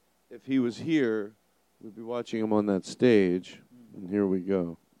if he was here. We'd be watching him on that stage. And here we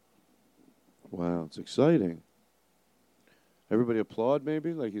go. Wow, it's exciting. Everybody applaud,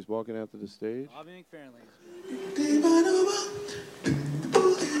 maybe, like he's walking out to the stage. Bobby McFerrin, ladies.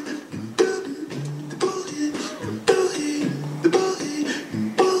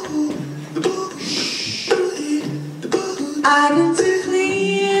 I can see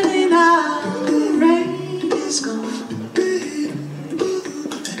clearly now the rain is gone.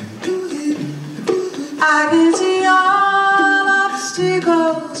 I can see all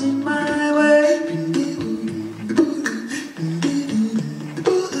obstacles in my way.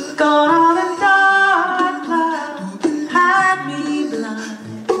 Gone all the dark clouds that had me blind.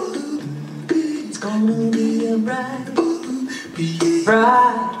 It's gonna be a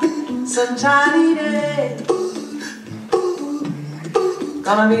bright, sunshiny day.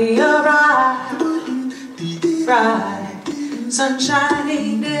 Gonna be a bright,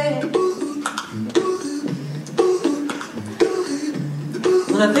 sunshiny day.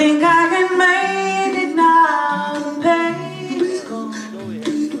 Well, I think I can make it now. The pain is gone.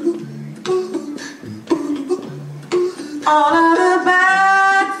 All of the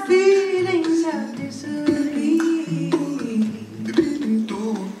bad feelings have disappeared.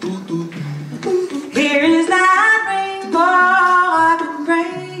 Here is that rainbow I've been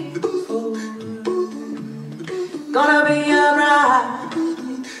praying for. Gonna be a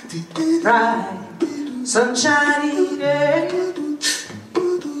bright, bright, sunshiny day.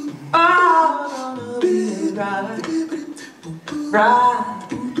 Oh, gonna be a bright, bright,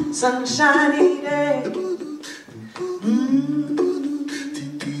 sunshiny day.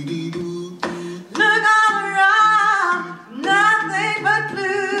 Look all around, nothing but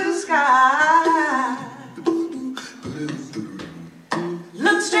blue sky.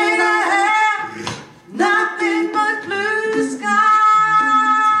 Look straight ahead, nothing but blue sky.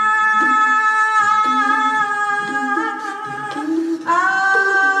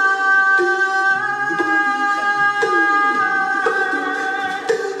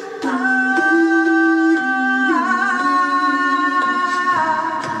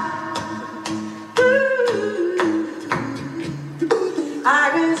 I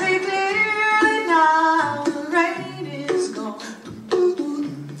can see clearly now the rain is gone,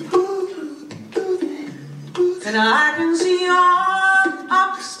 and I can see all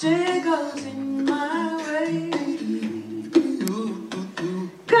obstacles in my way.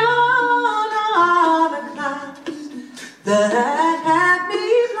 Gone are the clouds that had me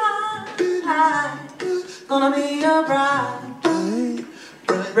blind. Gonna be a bright,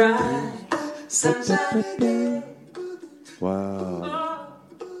 bright, bright sunshine day. Wow.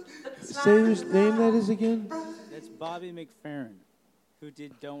 Say whose name that is again? That's Bobby McFerrin, who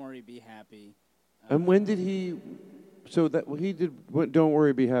did "Don't Worry, Be Happy." And when did he? So that he did. Don't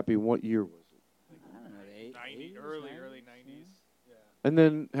worry, be happy. What year was it? I don't know, 90, early 90s. Yeah. And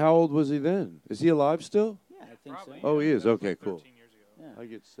then how old was he then? Is he alive still? Yeah, I think so. Oh, he is. Okay, cool. Yeah. I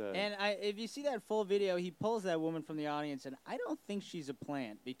get sad. And if you see that full video, he pulls that woman from the audience, and I don't think she's a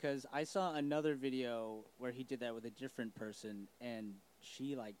plant because I saw another video where he did that with a different person, and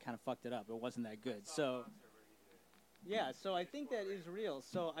she like kind of fucked it up. It wasn't that good. So yeah, so I think that is real.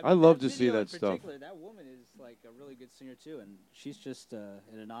 So I love that to see video that in stuff. particular, that woman is like a really good singer too, and she's just an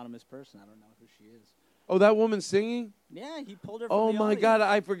anonymous person. I don't know who she is. Oh, that woman singing? Yeah, he pulled her from Oh the my audience. God,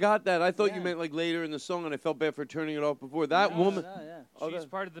 I forgot that. I thought you Yeah. meant like later in the song, and I felt bad for turning it off before. That woman. Oh, She's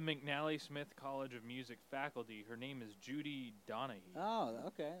that- part of the McNally Smith College of Music faculty. Her name is Judy Donahue. Oh,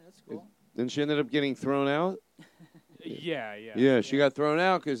 okay, that's cool. Then she ended up getting thrown out. Yeah. Yeah, she got thrown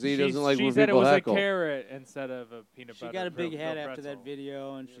out because he doesn't like she when said it people was heckle. a carrot instead of a peanut She butter. got a big real head after pretzel. that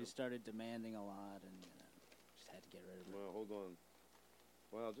video, and she started demanding a lot, and just had to get rid of her. Well, hold on.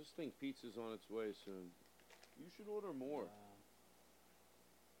 Wow, just think pizza's on its way soon. You should order more.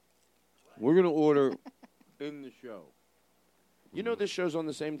 We're going to order in the show. You know this show's on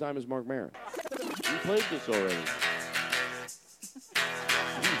the same time as Mark Maron. We played this already.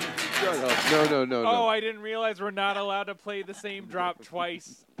 Shut up. No. Oh, I didn't realize we're not allowed to play the same drop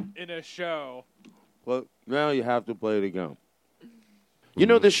twice in a show. Well, now you have to play it again. You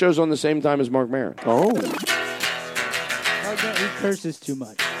know this show's on the same time as Mark Maron. Oh. He curses too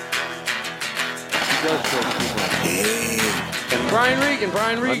much. Brian Regan.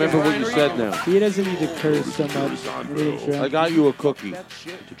 I remember what you said now. He doesn't need to curse so much. I got you a cookie.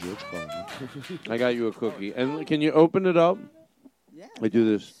 I got you a cookie. And can you open it up? Yeah. I do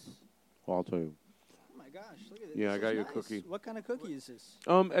this. Well, I'll tell you. Oh my gosh, look at this. Yeah, This I got is you a nice. cookie. What kind of cookie is this?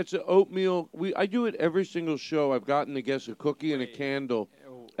 It's an oatmeal. I do it every single show. I've gotten the guests a cookie and a candle,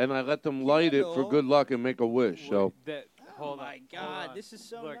 and I let them light it for good luck and make a wish. So Oh my God, this is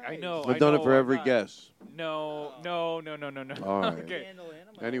so Look, nice. I know. I've done it for every guest. No. All right. Okay.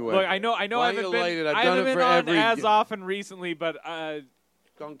 Anyway, Look, I know. Why I don't haven't you been. light it? I've I done haven't it been for on every as guest. often recently, but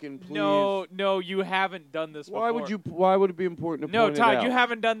Duncan, please. no, you haven't done this before. Why would it be important to No, point it Todd, out? you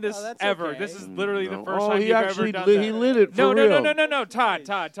haven't done this that's ever. okay. This is literally the No. first Oh, time he you've actually ever done lit- that. he lit it for no, real. No, Todd,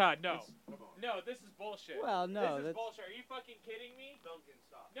 no. No, this is bullshit. Well, no, this is that's- bullshit. Are you fucking kidding me? Duncan,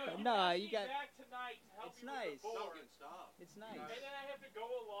 stop. No, You got. back tonight to help It's you nice. with the board. Stop. It's nice. And then I have to go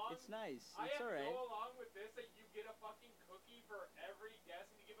along. It's nice. I It's have all to right. go along with this that you get a fucking cookie for every guest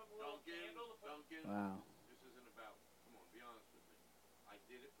and you give them a little candle to put. Wow. This isn't about. Come on, be honest with me. I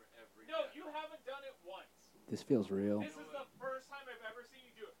did it for every. No, you haven't done it once. This feels real. This is the first time I've ever seen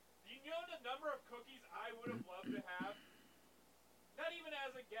you do it. Do you know the number of cookies I would have loved to have? Not even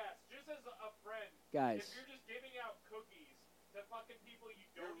as a guest, just as a friend. Guys. If you're just giving out cookies to fucking people you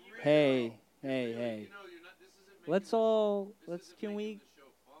don't even Hey. You know, you're not. This isn't Can we?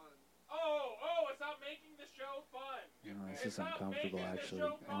 Oh, it's not making the show fun. No, this is uncomfortable, actually.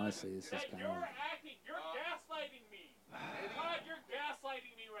 Honestly, this is kind of. Acting. You're gaslighting me. Todd, you're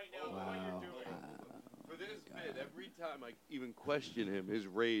gaslighting me right now. What you're doing. For this bit, every time I even question him, his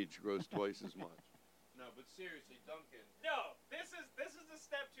rage grows twice as much. No, but seriously, Duncan. No, this is a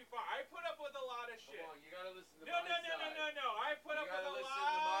step too far. I put up with a lot of shit. Come on, you gotta listen to no, my no, side. No. I put up with a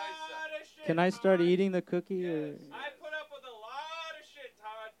lot of shit. Can I start eating the cookie? Or? I put up with a lot of shit,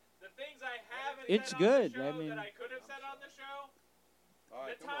 Todd. The things I haven't It's said good. on the show I mean, that I could have said on the show.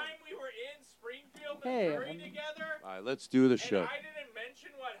 Right, the time we were in Springfield, Hey, Missouri together. All right, let's do the show. And I didn't mention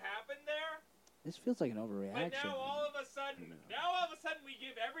what happened there. This feels like an But overreaction. now all of a sudden we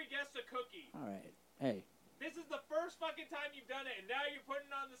give every guest a cookie. All right. Hey. This is the first fucking time you've done it, and now you're putting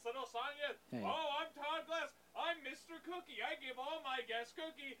on this little song again. Hey. Oh, I'm Todd Glass. I'm Mr. Cookie. I give all my guests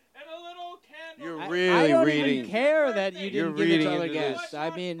cookie and a little candle. You're really I don't reading. even care that you You're didn't give it reading to other into this. guests. I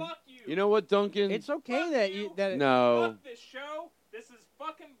mean, You know what, Duncan? it's okay that you that. No. Fuck this show. This is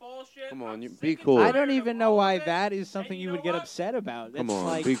fucking bullshit. Come on, I'm be sick and cool. I don't even know why that is something you would get upset about. Come It's on,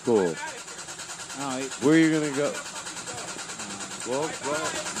 like, be cool. Oh, Where are you gonna go? Well,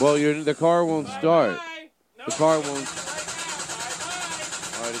 the car won't start. The car won't.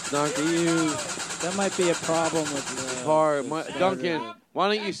 All right, it's not to you. That might be a problem with The car, Duncan.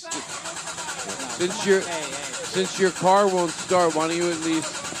 Why don't you? Since your car won't start, why don't you at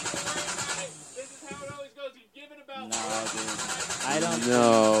least? I don't.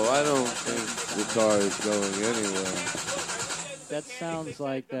 No, I don't think the car is going anywhere. That sounds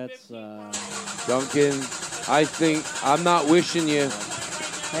like that's. Duncan, I think I'm not wishing you.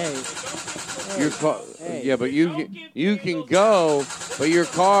 Hey. Your car, Hey. yeah, but you can go, but your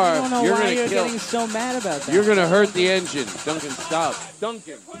car, I don't know you're why gonna you're kill. getting so mad about that. You're gonna hurt the engine. Duncan, stop.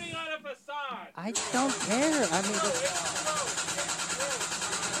 Duncan. I don't care. I mean,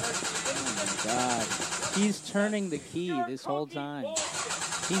 oh my God, he's turning the key this whole time.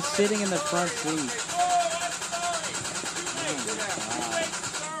 He's sitting in the front seat.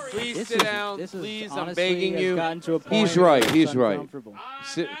 Please This sit is- down. this is Please, I'm honestly begging has you. gotten to a point He's where right. it's He's right. uncomfortable.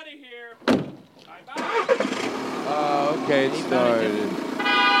 Sit. Oh, okay, it started.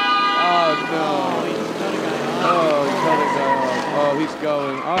 Oh no! Oh, he cut a guy off. Oh, he's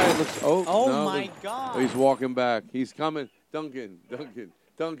going. All right, let's. Oh, no, my God! Oh, he's walking back. He's coming. Duncan.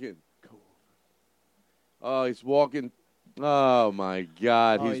 Oh, he's walking. Oh my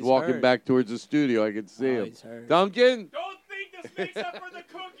God! Oh, he's he's walking hurt. back towards the studio. I can see him. He's hurt. Duncan. Don't think this makes up for the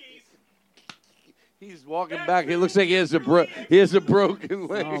cookies. He's walking back. It looks like he has a broken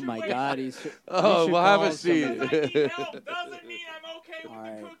leg. Oh my God, he's. Oh, we well, should have a call seat. somebody. Doesn't mean I'm okay with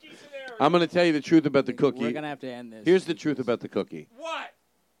the cookie scenario. I'm going to tell you the truth about the cookie. We're gonna have to end this. Here's the truth about the cookie. What?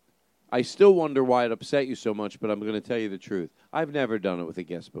 I still wonder why it upset you so much, but I'm going to tell you the truth. I've never done it with a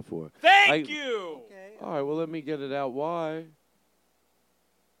guest before. Thank you. Okay. All right, well, let me get it out. Why?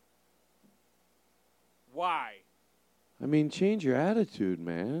 Why? I mean, change your attitude,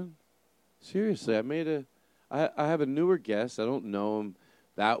 man. Seriously, I have a newer guest. I don't know him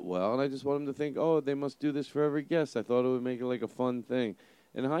that well, and I just want him to think, oh, they must do this for every guest. I thought it would make it like a fun thing.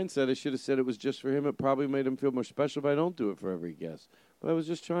 In hindsight, I should have said it was just for him. It probably made him feel more special if I don't do it for every guest. But I was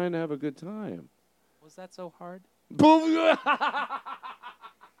just trying to have a good time. Was that so hard? Boom!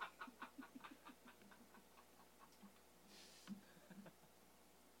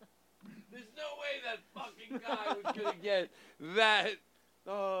 There's no way that fucking guy was going to get that.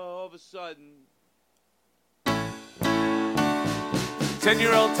 Oh, all of a sudden.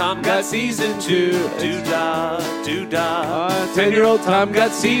 10-year-old Tom got season 2. Doo-dah, doo-dah. 10-year-old Tom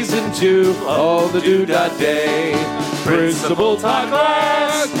got season 2. Oh, the doo-dah day. Principal Todd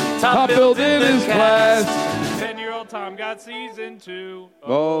Glass. Top billed in his class. 10-year-old Tom got season 2.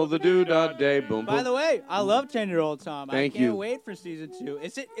 Oh, the doo-dah day. Boom, By boom. the way, I love 10-year-old Tom. Thank I can't you. wait for season 2.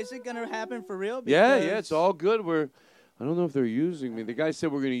 Is it gonna happen for real? Yeah, Because- it's all good. I don't know if they're using me. The guy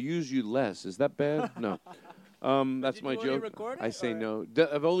said we're going to use you less. Is that bad? No. That's Did my you already joke. record it, I say or- no.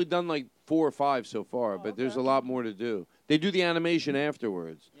 I've only done like 4 or 5 so far, but there's a lot more to do. They do the animation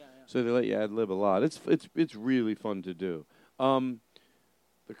afterwards, so they let you ad lib a lot. It's really fun to do.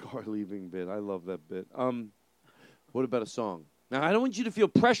 The car leaving bit, I love that bit. What about a song? Now I don't want you to feel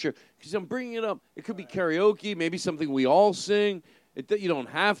pressure because I'm bringing it up. It could be karaoke, maybe something we all sing. You don't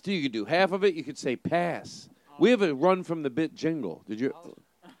have to. You could do half of it. You could say pass. We have a run from the bit jingle. Did you?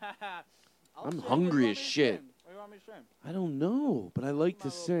 I'm hungry as shit. What do you want me to sing? I don't know, but I like to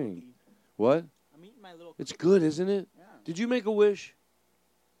sing. What? I'm eating my little. It's good, isn't it? Yeah. Did you make a wish?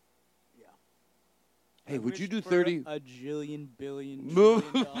 Yeah. Hey, would you Wish do for 30? A jillion billion Move.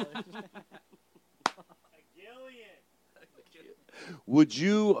 trillion dollars. Would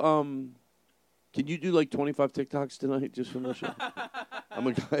you can you do like 25 TikToks tonight just from the show? I'm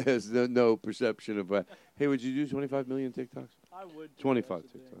a guy who has no perception of hey, would you do 25 million TikToks? I would. 25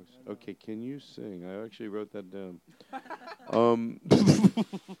 TikToks. Okay, can you sing? I actually wrote that down.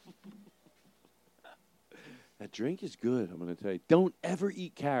 That drink is good, I'm going to tell you. Don't ever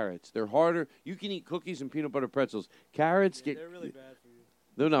eat carrots. They're harder. You can eat cookies and peanut butter pretzels. Carrots They're really bad for you.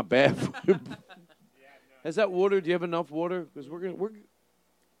 They're not bad for you. Has that water? Do you have enough water? Because we're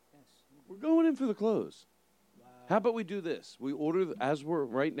going in for the close. Wow. How about we do this? We order as we're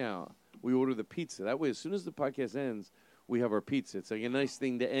right now. We order the pizza. That way, as soon as the podcast ends, we have our pizza. It's like a nice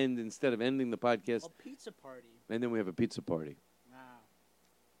thing to end instead of ending the podcast. A pizza party. And then we have a pizza party. Wow.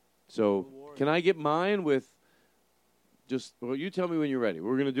 So can I get mine with? Just well, you tell me when you're ready.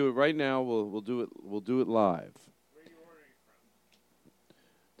 We're gonna do it right now. We'll do it. We'll do it live. Where are you ordering from?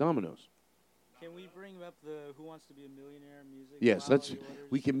 Domino's. Can we bring up the Who Wants to Be a Millionaire music? Yes,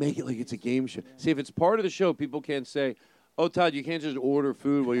 we can make it like it's a game show. See, if it's part of the show, people can't say, "Oh, Todd, you can't just order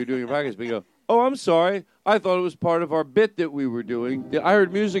food while you're doing your podcast." But you go, "Oh, I'm sorry. I thought it was part of our bit that we were doing. I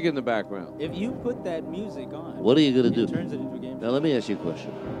heard music in the background." If you put that music on, What are you gonna do? It turns it into a game show. Now let me ask you a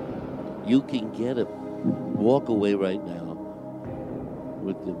question. You can walk away right now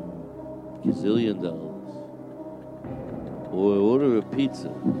with the gazillion dollars, or order a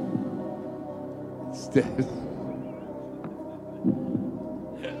pizza instead.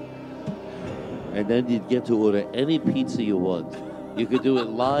 And then you'd get to order any pizza you want. You could do it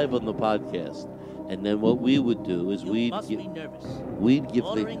live on the podcast. And then what we would do is You must be nervous. we'd give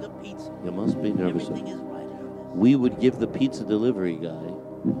Ordering a pizza. You must be nervous. Everything is right. We would give the pizza delivery guy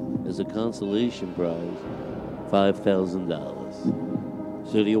as a consolation prize $5,000.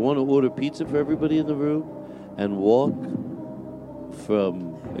 So do you want to order pizza for everybody in the room and walk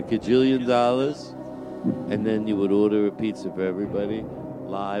from a gajillion dollars, and then you would order a pizza for everybody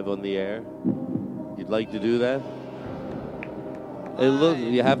live on the air? You'd like to do that? Hey, look,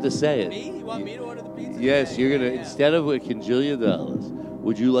 you have to say it. Me? You want me to order the pizza? Yes, you're gonna instead of a gajillion dollars,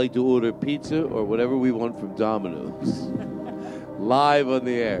 would you like to order pizza or whatever we want from Domino's? Live on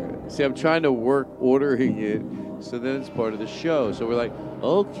the air. See, I'm trying to work ordering it so then it's part of the show. So we're like,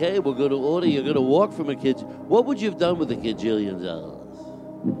 okay, we're going to order. You're going to walk from a kitchen. What would you have done with a gajillion dollars?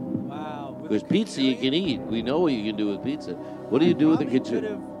 Wow. Because pizza you can eat. We know what you can do with pizza. What do you do with a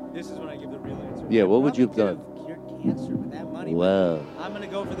gajillion? This is when I give the real answer. Yeah, what would you have done? Cured cancer with that money. Wow. I'm gonna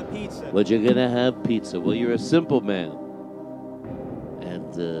go for the pizza. But you're going to have pizza. Well, you're a simple man.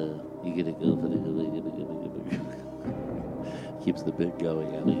 And you're going to go for the... Keeps the bit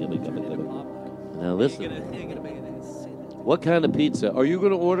going. Now listen. What kind of pizza are you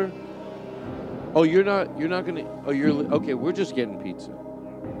going to order? Oh, you're not going to. Oh, you're okay. We're just getting pizza.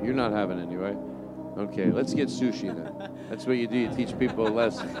 You're not having any, right? Okay, let's get sushi then. That's what you do. You teach people a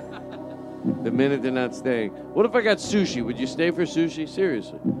lesson. The minute they're not staying. What if I got sushi? Would you stay for sushi?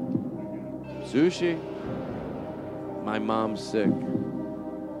 Seriously. Sushi? My mom's sick.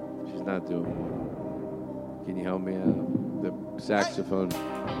 She's not doing well. Can you help me out? The saxophone.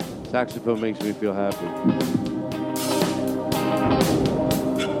 Saxophone makes me feel happy.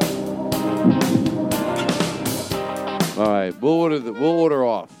 All right, we'll order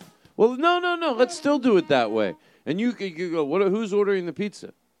off. Well, no. Let's still do it that way. And you go. Who's ordering the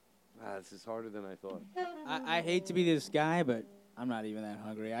pizza? This is harder than I thought. I hate to be this guy, but I'm not even that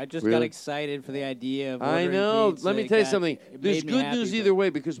hungry. I just Really? got excited for the idea of I ordering know. pizza. Let me tell you something. It There's made me good happy, news but- either way,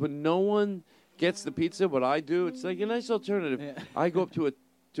 because when no one gets the pizza, what I do, it's like a nice alternative. Yeah. I go up to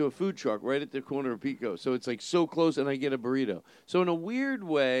a food truck right at the corner of Pico, so it's like so close, and I get a burrito. So in a weird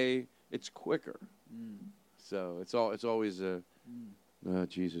way, it's quicker. So it's always a. Oh,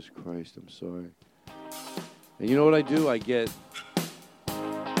 Jesus Christ! I'm sorry. And you know what I do? I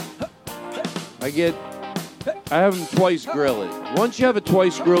have them twice grill it. Once you have a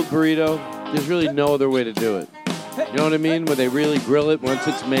twice grilled burrito, there's really no other way to do it. You know what I mean? Where they really grill it once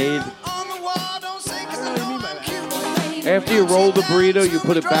it's made. After you roll the burrito, you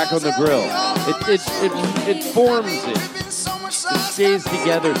put it back on the grill. It forms it. It stays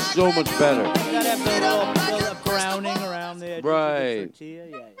together so much better. You gotta have the little browning around the edges Right. of the tortilla.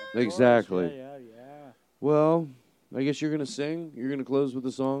 Yeah. Exactly. Yeah. Well, I guess you're gonna sing. You're gonna close with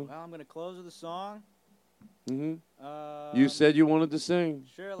a song. Well, I'm gonna close with a song. Mm-hmm. You said you wanted to sing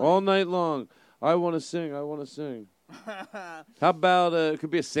Sure, all night long. I want to sing. I want to sing. How about it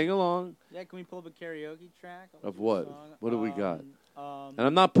could be a sing-along Yeah, can we pull up a karaoke track? of what? What do we got? Um, And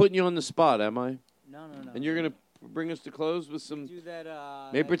I'm not putting you on the spot, am I? No. And you're gonna bring us to close with some. Do that.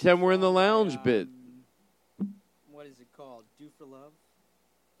 Maybe pretend we're in the lounge bit. What is it called? Do for Love.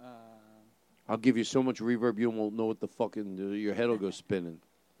 I'll give you so much reverb you won't know what the fucking your head will go spinning.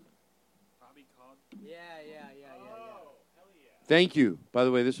 Yeah. Thank you. By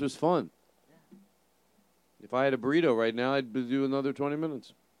the way, this was fun. If I had a burrito right now, I'd do another 20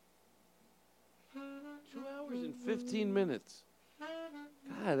 minutes. 2 hours and 15 minutes.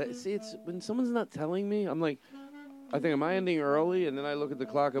 God, see, it's when someone's not telling me, I'm like, I think, am I ending early? And then I look at the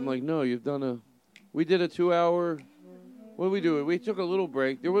clock, I'm like, no, we did a 2 hour, what did we do? We took a little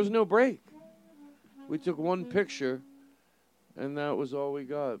break. There was no break. We took one picture, and that was all we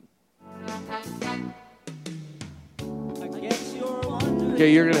got.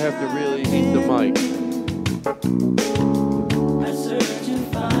 Okay, you're going to have to really eat the mic. I search to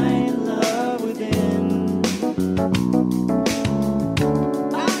find love within.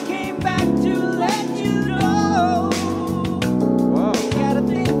 I came back to let you know. Wow. Got a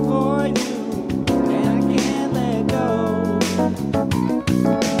thing for you, and I can't let go.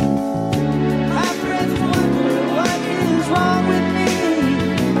 My friends wonder what is wrong with me.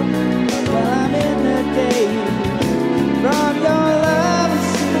 Well, I'm in the daze from your love.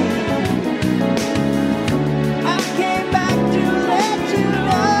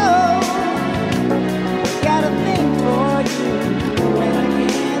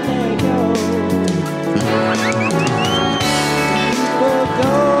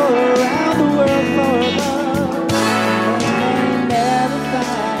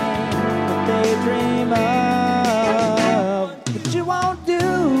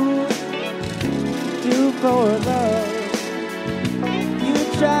 For love, you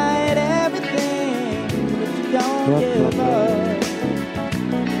tried everything, but you don't give up.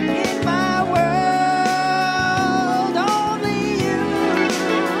 In my world, only you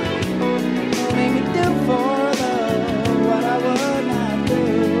make me do for love what I would not do.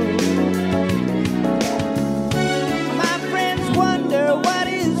 My friends wonder what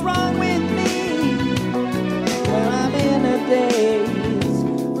is wrong with me. Well, I'm in a daze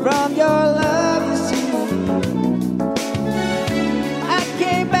from your love.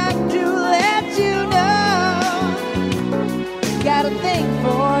 Got a thing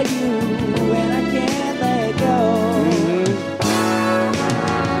for you, and I can't let go.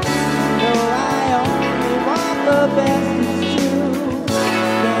 No, I only want the best, it's true.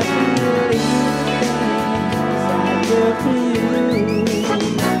 Can't believe things I do for you.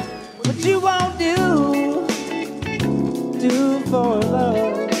 What you won't do for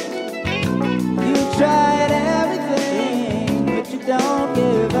love. You tried everything, but you don't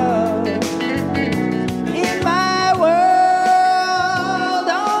give up.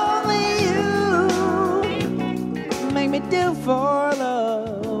 For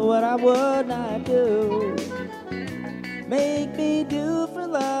love, what I would not do. Make me do for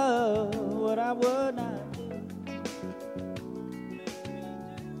love what I would not do.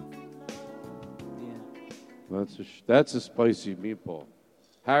 That's a spicy meatball.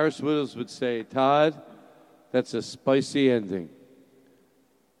 Harris Whittles would say, Todd, that's a spicy ending.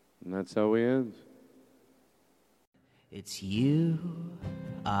 And that's how we end. It's you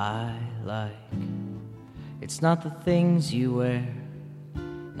I like. It's not the things you wear,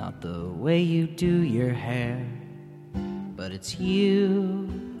 not the way you do your hair, but it's you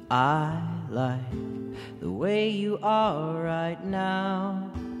I like. The way you are right now,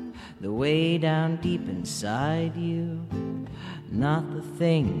 the way down deep inside you. Not the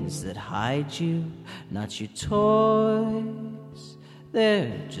things that hide you, not your toys,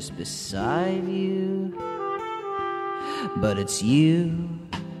 they're just beside you. But it's you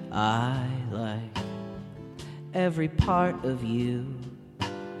I like. Every part of you,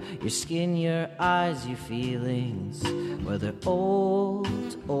 your skin, your eyes, your feelings, whether old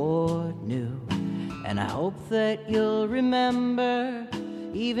or new. And I hope that you'll remember,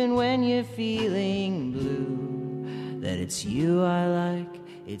 even when you're feeling blue, that it's you I like,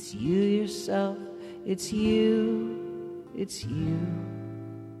 it's you yourself, it's you, it's you,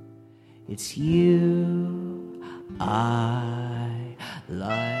 it's you I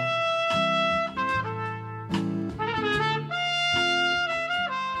like.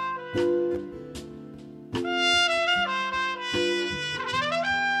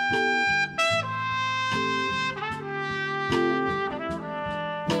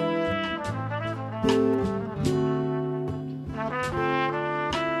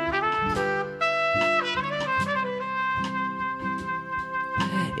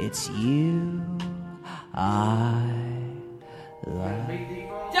 It's you I love.